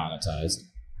non-monetized.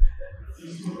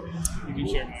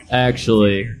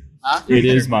 Actually, it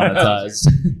is monetized.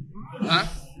 Huh?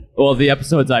 Well, the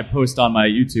episodes I post on my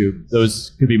YouTube,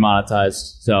 those could be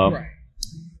monetized. So, right,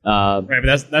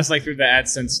 but that's through the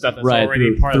AdSense stuff. That's right,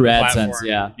 already part through of the AdSense, platform.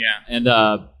 yeah. And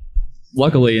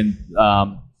luckily, in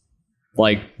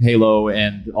Halo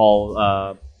and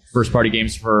all first-party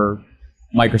games for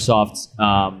Microsoft,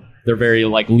 they're very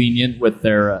lenient with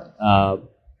their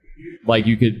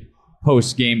you could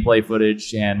post gameplay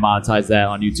footage and monetize that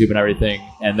on YouTube and everything,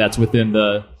 and that's within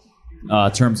the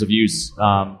terms of use.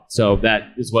 So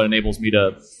that is what enables me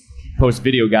to post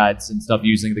video guides and stuff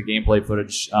using the gameplay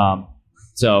footage.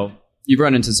 So you've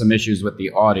run into some issues with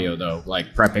the audio though,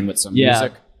 prepping with some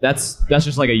music. That's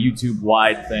just a YouTube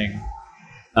wide thing,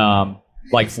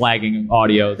 flagging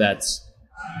audio. That's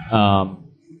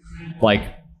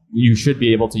you should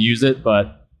be able to use it,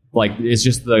 but it's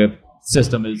just the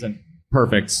system isn't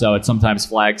perfect, so it sometimes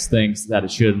flags things that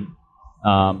it shouldn't.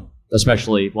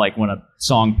 Especially when a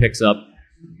song picks up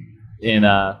in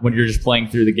when you're just playing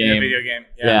through the game. Video game.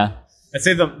 Yeah. I'd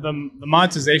say the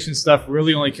monetization stuff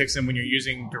really only kicks in when you're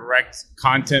using direct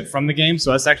content from the game.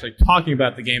 So us actually talking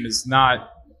about the game is not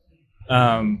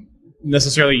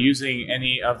necessarily using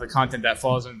any of the content that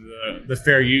falls into the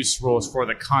fair use rules for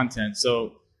the content.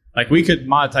 So like we could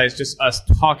monetize just us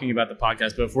talking about the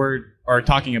podcast, but if we're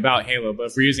talking about Halo, but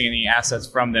if we're using any assets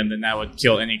from them, then that would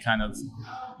kill any kind of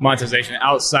monetization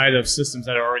outside of systems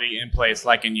that are already in place,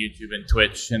 like in YouTube and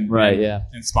Twitch and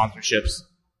and sponsorships.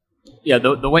 Yeah,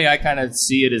 the way I kind of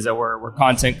see it is that we're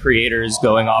content creators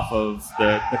going off of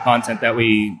the content that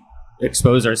we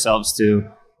expose ourselves to.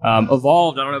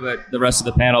 Evolved, I don't know about the rest of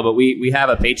the panel, but we have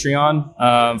a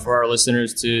Patreon for our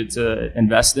listeners to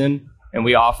invest in, and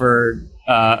we offer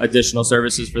additional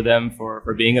services for them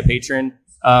for being a patron.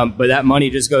 But that money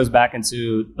just goes back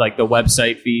into like the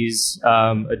website fees,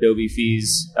 Adobe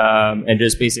fees, and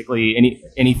just basically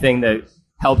anything that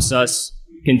helps us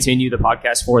continue the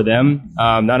podcast for them.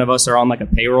 None of us are on like a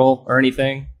payroll or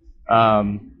anything,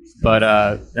 but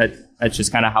that's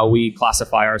just kind of how we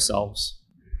classify ourselves.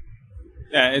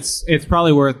 Yeah, it's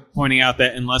probably worth pointing out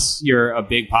that unless you're a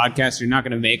big podcast, you're not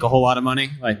going to make a whole lot of money.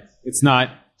 Like it's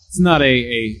not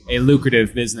a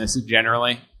lucrative business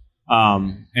generally.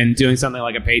 And doing something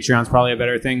like a Patreon is probably a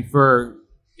better thing for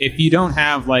if you don't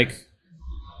have like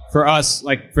for us,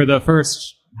 like for the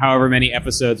first however many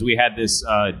episodes, we had this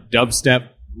dubstep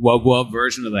wub wub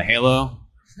version of the Halo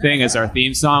thing as our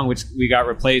theme song, which we got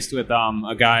replaced with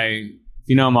a guy, if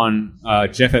you know him on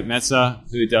Jeffet Metza,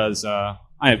 who does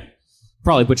I'm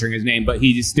probably butchering his name, but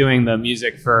he's doing the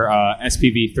music for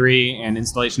SPV3 and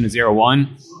Installation of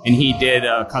 01, and he did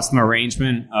a custom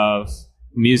arrangement of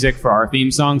music for our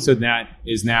theme song, so that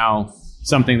is now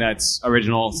something that's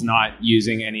original. It's not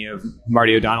using any of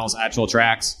Marty O'Donnell's actual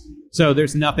tracks. So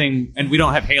there's nothing, and we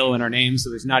don't have Halo in our name, so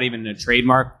there's not even a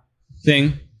trademark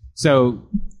thing. So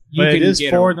you but can it is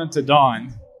get Forward Unto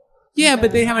Dawn. Yeah,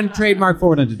 but they haven't trademarked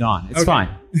Forward Unto Dawn. It's fine.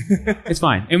 It's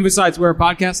fine. And besides, we're a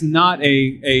podcast, not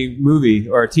a movie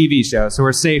or a TV show, so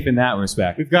we're safe in that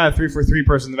respect. We've got a 343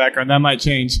 person in the background. That might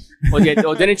change. Well,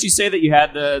 didn't you say that you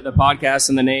had the podcast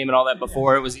and the name and all that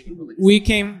before it was even released? We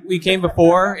came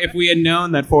before. If we had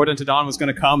known that Forward Unto Dawn was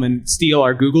going to come and steal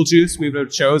our Google juice, we would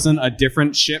have chosen a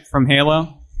different ship from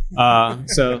Halo.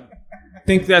 So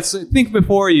think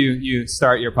before you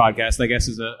start your podcast, I guess,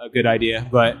 is a good idea.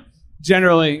 But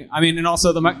generally, I mean, and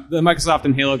also the Microsoft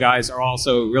and Halo guys are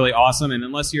also really awesome. And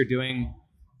unless you're doing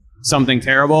something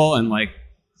terrible and like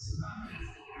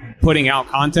putting out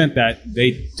content that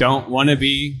they don't want to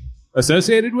be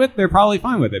associated with, they're probably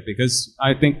fine with it, because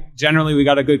I think generally we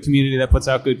got a good community that puts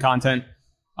out good content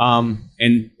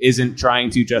and isn't trying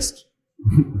to just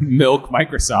milk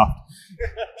Microsoft.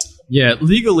 Yeah,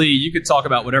 legally, you could talk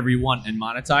about whatever you want and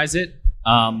monetize it.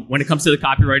 When it comes to the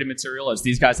copyrighted material, as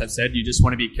these guys have said, you just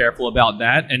want to be careful about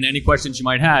that. And any questions you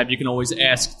might have, you can always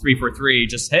ask 343,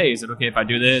 just, hey, is it okay if I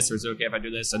do this? Or is it okay if I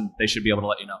do this? And they should be able to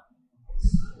let you know.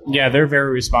 Yeah, they're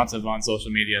very responsive on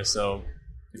social media. So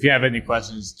if you have any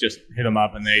questions, just hit them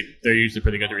up, and they're usually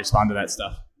pretty good to respond to that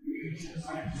stuff.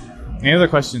 Any other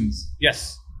questions?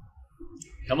 Yes.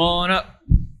 Come on up.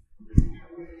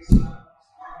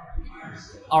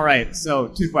 All right, so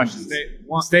 2 questions.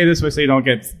 Stay this way so you don't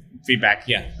get feedback.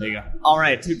 Yeah, there you go. All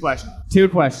right, 2 questions. 2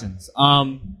 questions.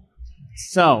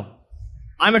 So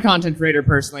I'm a content creator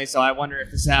personally, so I wonder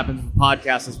if this happens with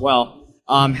podcasts as well.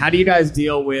 How do you guys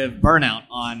deal with burnout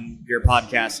on your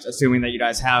podcast, assuming that you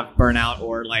guys have burnout,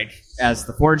 or like, as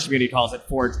the Forge community calls it,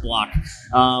 Forge block?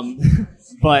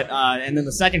 But and then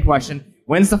the second question,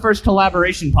 when's the first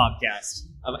collaboration podcast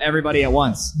of everybody at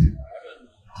once?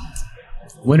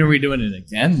 When are we doing it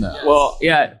again, though? Well,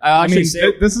 yeah, I mean, this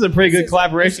is a pretty good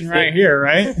collaboration right here,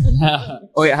 right?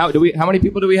 Oh yeah, how many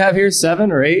people do we have here?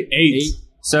 7 or 8? 8.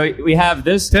 So we have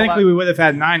this. Technically, we would have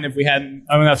had 9 if we had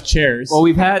enough chairs. Well,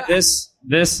 we've had this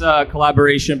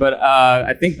collaboration, but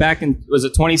I think back in, was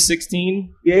it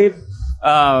 2016, Gabe?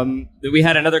 That we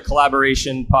had another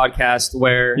collaboration podcast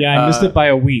where I missed it by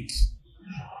a week.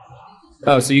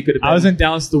 Oh, so you could have been. I was in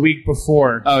Dallas the week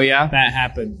before. Oh, yeah? That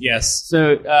happened, yes.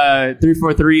 So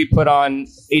 343 put on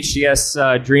HGS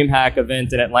DreamHack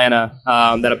event in Atlanta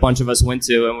that a bunch of us went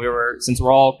to, and since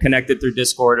we're all connected through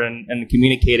Discord and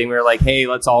communicating, we were like, hey,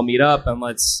 let's all meet up and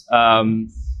let's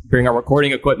bring our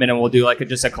recording equipment, and we'll do like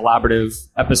just a collaborative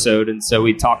episode. And so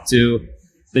we talked to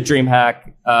the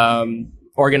DreamHack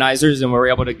organizers, and we were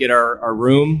able to get our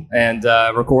room and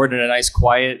record in a nice,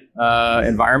 quiet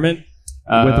environment.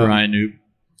 With Ryan Noob.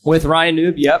 With Ryan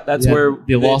Noob, yep. That's where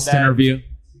the Lost interview.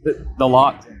 It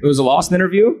was a Lost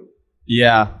interview?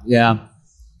 Yeah.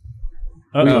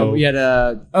 Uh-oh. We had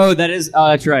a... Oh,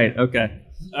 that's right. Okay.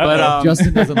 But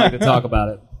Justin doesn't like to talk about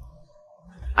it.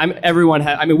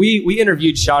 We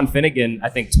interviewed Sean Finnegan, I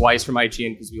think, twice from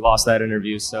IGN because we lost that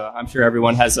interview. So I'm sure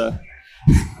everyone has a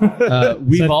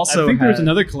We've So also I think there was had-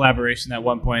 another collaboration at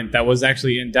one point that was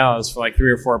actually in Dallas for like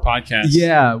 3 or 4 podcasts.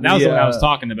 Yeah, that was we, what I was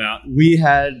talking about. We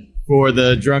had for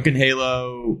the Drunken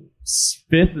Halo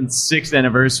 5th and 6th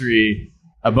anniversary,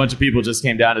 a bunch of people just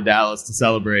came down to Dallas to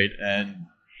celebrate, and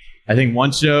I think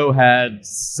one show had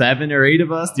 7 or 8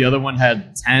 of us. The other one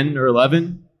had 10 or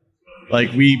 11.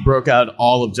 Like, we broke out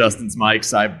all of Justin's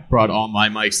mics. I brought all my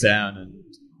mics down, and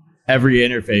every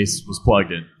interface was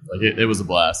plugged in. Like, it was a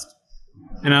blast.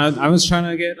 And I was trying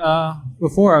to get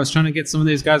before I was trying to get some of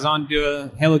these guys on to do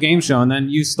a Halo game show, and then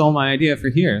you stole my idea for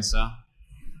here. So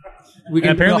we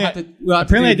can apparently, we'll have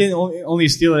to I do- didn't only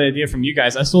steal the idea from you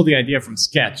guys. I stole the idea from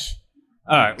Sketch.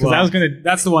 All right, Because well, I was gonna.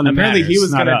 that's the one that apparently matters, he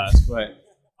was not gonna. us, but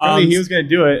Apparently he was gonna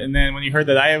do it, and then when he heard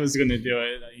that I was gonna do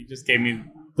it, he just gave me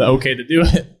the okay to do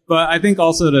it. But I think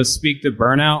also to speak to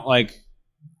burnout, like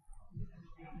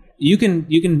you can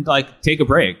like take a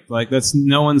break. Like that's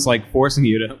no one's like forcing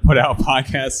you to put out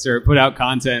podcasts or put out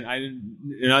content.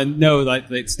 I know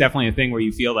like it's definitely a thing where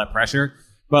you feel that pressure.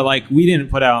 But like we didn't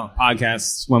put out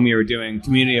podcasts when we were doing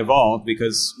Community Evolved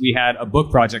because we had a book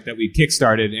project that we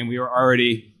kickstarted and we were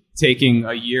already taking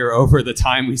a year over the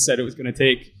time we said it was going to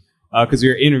take because we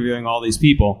were interviewing all these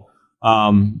people.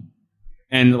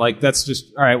 And like that's just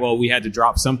all right. Well, we had to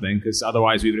drop something because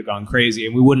otherwise we would have gone crazy,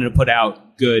 and we wouldn't have put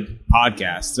out good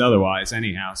podcasts otherwise.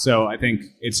 Anyhow, so I think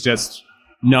it's just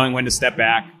knowing when to step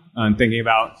back and thinking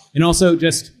about, and also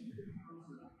just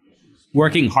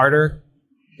working harder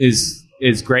is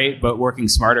great, but working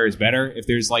smarter is better. If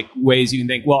there's like ways you can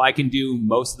think, well, I can do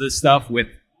most of this stuff with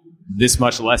this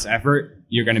much less effort,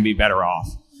 you're going to be better off.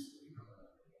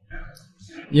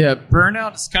 Yeah,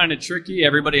 burnout is kind of tricky.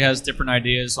 Everybody has different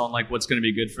ideas on like what's going to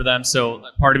be good for them. So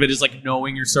part of it is like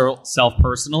knowing yourself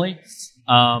personally.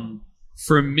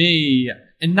 For me,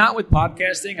 and not with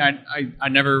podcasting, I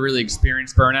never really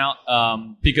experienced burnout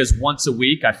because once a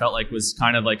week I felt like was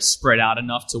kind of like spread out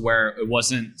enough to where it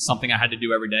wasn't something I had to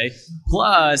do every day.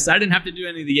 Plus, I didn't have to do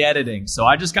any of the editing, so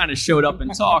I just kind of showed up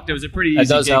and talked. It was a pretty That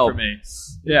easy does gig help. for me.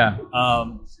 Yeah,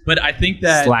 but I think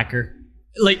that Slacker.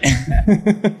 like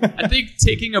I think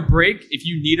taking a break, if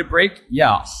you need a break,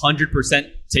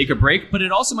 100% take a break, but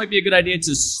it also might be a good idea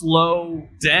to slow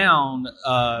down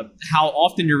how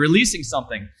often you're releasing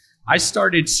something. I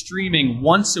started streaming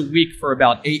once a week for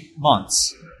about 8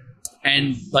 months,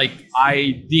 and like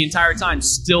I the entire time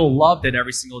still loved it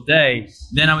every single day.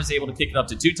 Then I was able to kick it up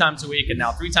to 2 times a week and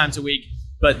now 3 times a week.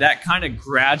 But that kind of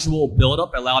gradual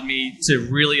buildup allowed me to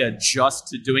really adjust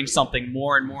to doing something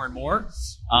more and more and more.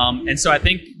 And so I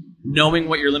think knowing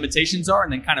what your limitations are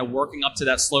and then kind of working up to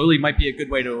that slowly might be a good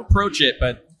way to approach it.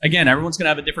 But again, everyone's going to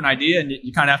have a different idea, and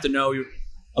you kind of have to know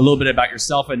a little bit about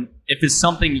yourself and if it's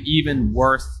something even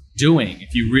worth doing.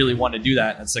 If you really want to do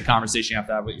that, that's a conversation you have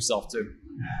to have with yourself too.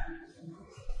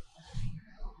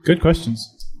 Good questions.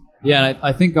 Yeah, and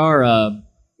I think our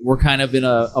we're kind of in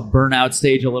a burnout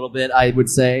stage a little bit, I would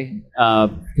say,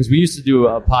 because we used to do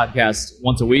a podcast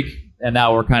once a week, and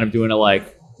now we're kind of doing it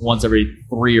like once every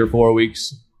 3 or 4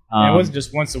 weeks. And it wasn't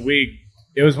just once a week.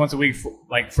 It was once a week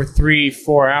for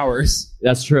 3-4 hours.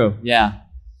 That's true. Yeah,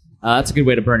 that's a good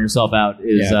way to burn yourself out.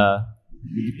 Is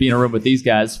be in a room with these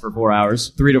guys for 4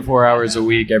 hours, 3 to 4 hours a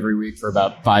week every week for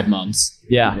about 5 months.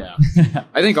 Yeah.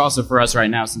 I think also for us right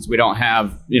now, since we don't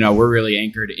have, we're really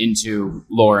anchored into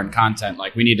lore and content,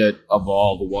 like we need to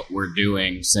evolve what we're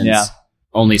doing since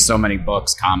only so many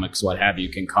books, comics, what have you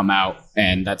can come out.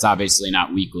 And that's obviously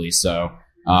not weekly. So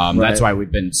that's why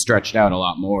we've been stretched out a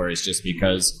lot more, is just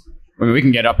because, we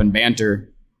can get up and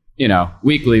banter,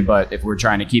 weekly, but if we're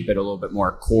trying to keep it a little bit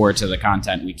more core to the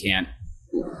content, we can't.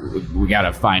 We got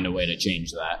to find a way to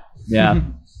change that. Yeah.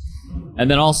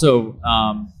 And then also,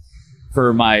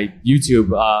 for my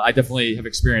YouTube, I definitely have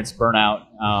experienced burnout.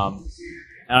 And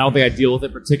I don't think I deal with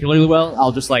it particularly well.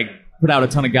 I'll just like put out a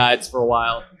ton of guides for a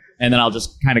while, and then I'll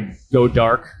just kind of go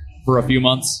dark for a few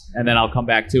months, and then I'll come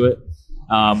back to it,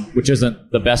 which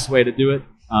isn't the best way to do it.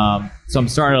 So I'm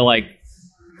starting to like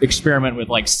experiment with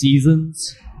like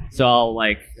seasons. So I'll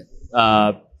like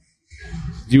I'll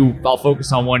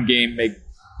focus on one game, make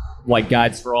like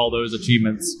guides for all those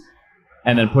achievements,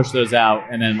 and then push those out.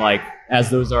 And then like as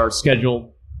those are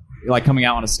scheduled, like coming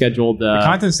out on a scheduled. The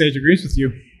content stage agrees with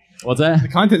you. What's that? The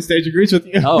content stage agrees with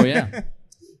you. Oh yeah.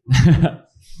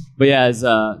 But yeah,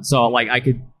 so like I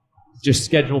could just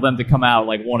schedule them to come out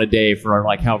like one a day for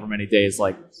like however many days,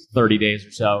 like 30 days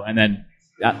or so, and then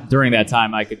during that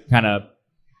time I could kind of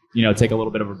take a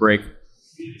little bit of a break.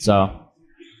 So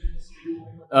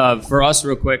for us,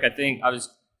 real quick, I think I was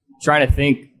trying to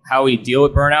think how we deal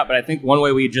with burnout, but I think one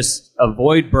way we just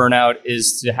avoid burnout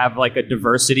is to have like a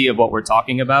diversity of what we're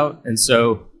talking about. And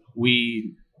so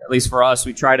we at least for us,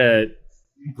 we try to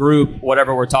group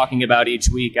whatever we're talking about each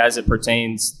week as it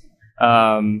pertains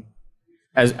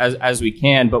as we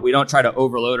can, but we don't try to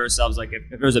overload ourselves. Like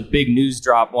if there's a big news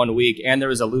drop one week and there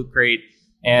was a Loot Crate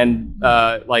and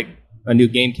like a new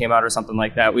game came out or something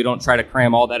like that, we don't try to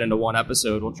cram all that into one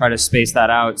episode. We'll try to space that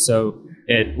out so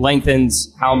it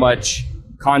lengthens how much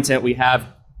content we have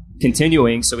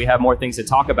continuing, so we have more things to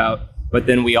talk about, but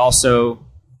then we also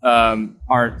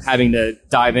aren't having to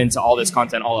dive into all this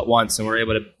content all at once, and we're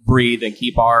able to breathe and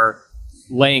keep our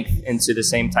length into the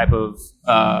same type of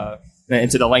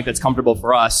into the length that's comfortable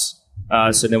for us,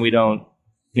 so then we don't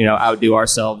outdo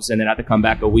ourselves and then have to come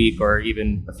back a week or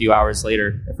even a few hours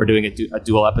later if we're doing a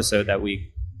dual episode that week.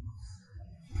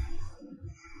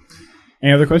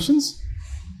 Any other questions?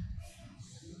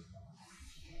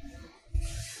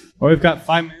 Well, we've got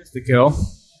 5 minutes to kill.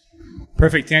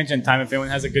 Perfect tangent time if anyone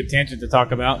has a good tangent to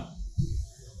talk about.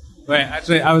 Wait,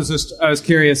 actually, I was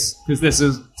curious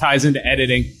because ties into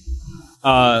editing.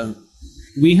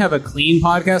 We have a clean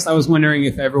podcast. I was wondering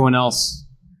if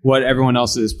what everyone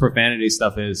else's profanity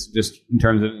stuff is, just in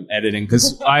terms of editing.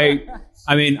 Because I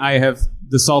have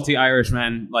the salty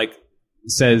Irishman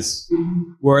says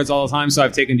words all the time, so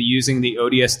I've taken to using the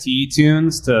ODST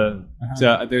tunes to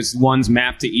there's ones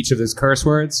mapped to each of his curse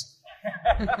words.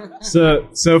 So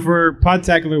for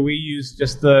Podtacular, we use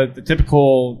just the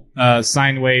typical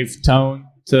sine wave tone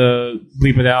to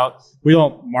bleep it out. We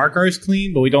don't mark ours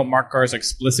clean, but we don't mark ours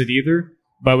explicit either.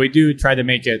 But we do try to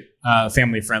make it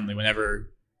family friendly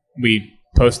whenever we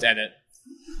post edit.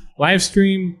 Live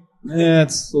stream,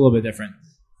 it's a little bit different.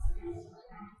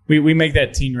 We make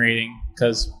that teen rating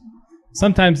because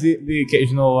sometimes the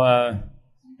occasional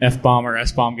F-bomb or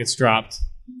S-bomb gets dropped.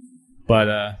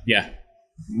 But yeah.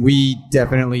 We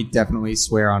definitely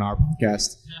swear on our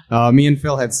podcast. Me and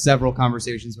Phil had several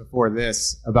conversations before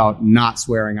this about not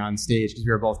swearing on stage because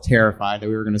we were both terrified that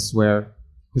we were going to swear.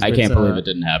 I can't believe it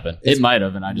didn't happen. It might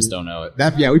have, and I just don't know it.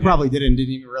 We probably didn't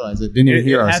even realize it. Didn't even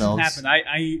hear ourselves. It hasn't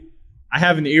happened. I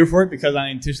have an ear for it because I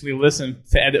intentionally listen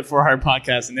to edit for our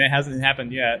podcast, and it hasn't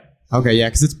happened yet. Okay, yeah,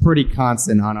 because it's pretty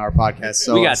constant on our podcast.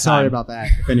 So we got sorry time. about that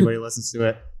if anybody listens to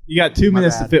it. You got 2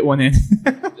 minutes to fit one in.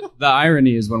 The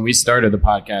irony is when we started the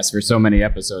podcast for so many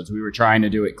episodes, we were trying to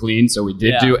do it clean, so we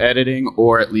did do editing,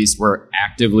 or at least we're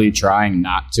actively trying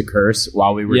not to curse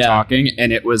while we were talking,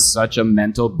 and it was such a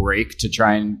mental break to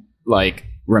try and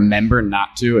remember not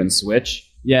to and switch.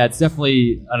 Yeah, it's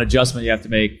definitely an adjustment you have to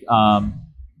make.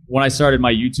 When I started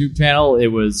my YouTube channel, it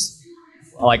was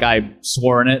I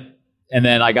swore in it, and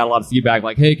then I got a lot of feedback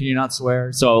hey, can you not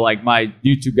swear? So my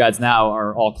YouTube guides now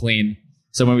are all clean.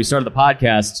 So when we started the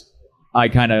podcast,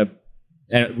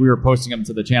 and we were posting them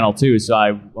to the channel too.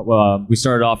 So we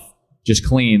started off just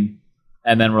clean,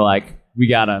 and then we're we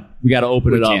gotta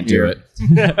open it up. We can't do it.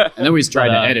 And then we tried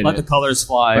to edit let the colors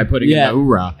fly by putting in the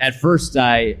hoorah. At first,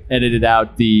 I edited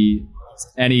out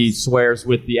any swears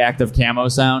with the active camo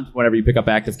sound whenever you pick up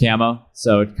active camo.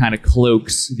 So it kind of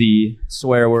cloaks the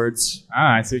swear words.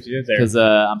 I see what you did there. Because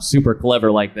I'm super clever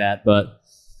like that. But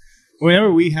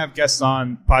whenever we have guests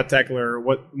on Podtacular,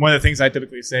 one of the things I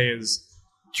typically say is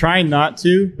try not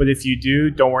to, but if you do,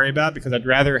 don't worry about it, because I'd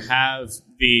rather have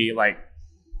the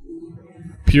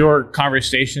pure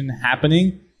conversation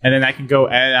happening and then I can go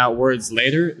edit out words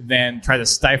later than try to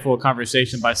stifle a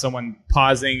conversation by someone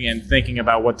pausing and thinking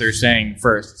about what they're saying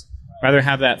first. Rather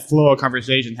have that flow of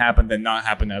conversation happen than not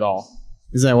happen at all.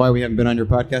 Is that why we haven't been on your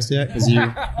podcast yet? Because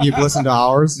you've listened to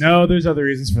ours? No, there's other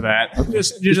reasons for that. You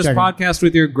just podcast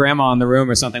with your grandma in the room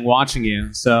or something watching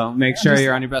you. So make sure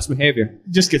you're on your best behavior.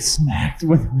 Just get smacked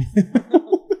with me.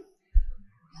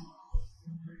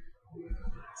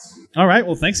 All right.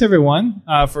 Well, thanks everyone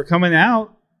for coming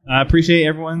out. Appreciate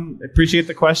everyone. Appreciate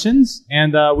the questions.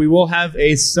 And we will have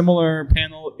a similar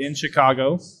panel in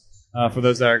Chicago for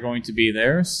those that are going to be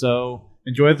there. So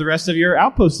enjoy the rest of your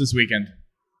Outpost this weekend.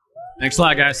 Thanks a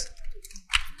lot, guys.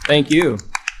 Thank you.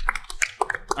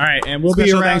 All right, and we'll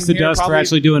Special be around thanks to here Dust for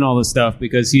actually doing all this stuff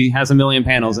because he has a million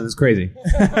panels and it's crazy.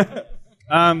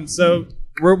 So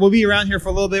we'll be around here for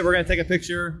a little bit. We're going to take a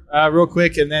picture real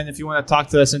quick, and then if you want to talk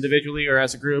to us individually or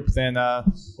as a group, then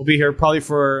we'll be here probably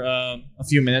for a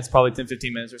few minutes, probably 10,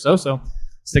 15 minutes or so. So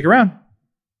stick around.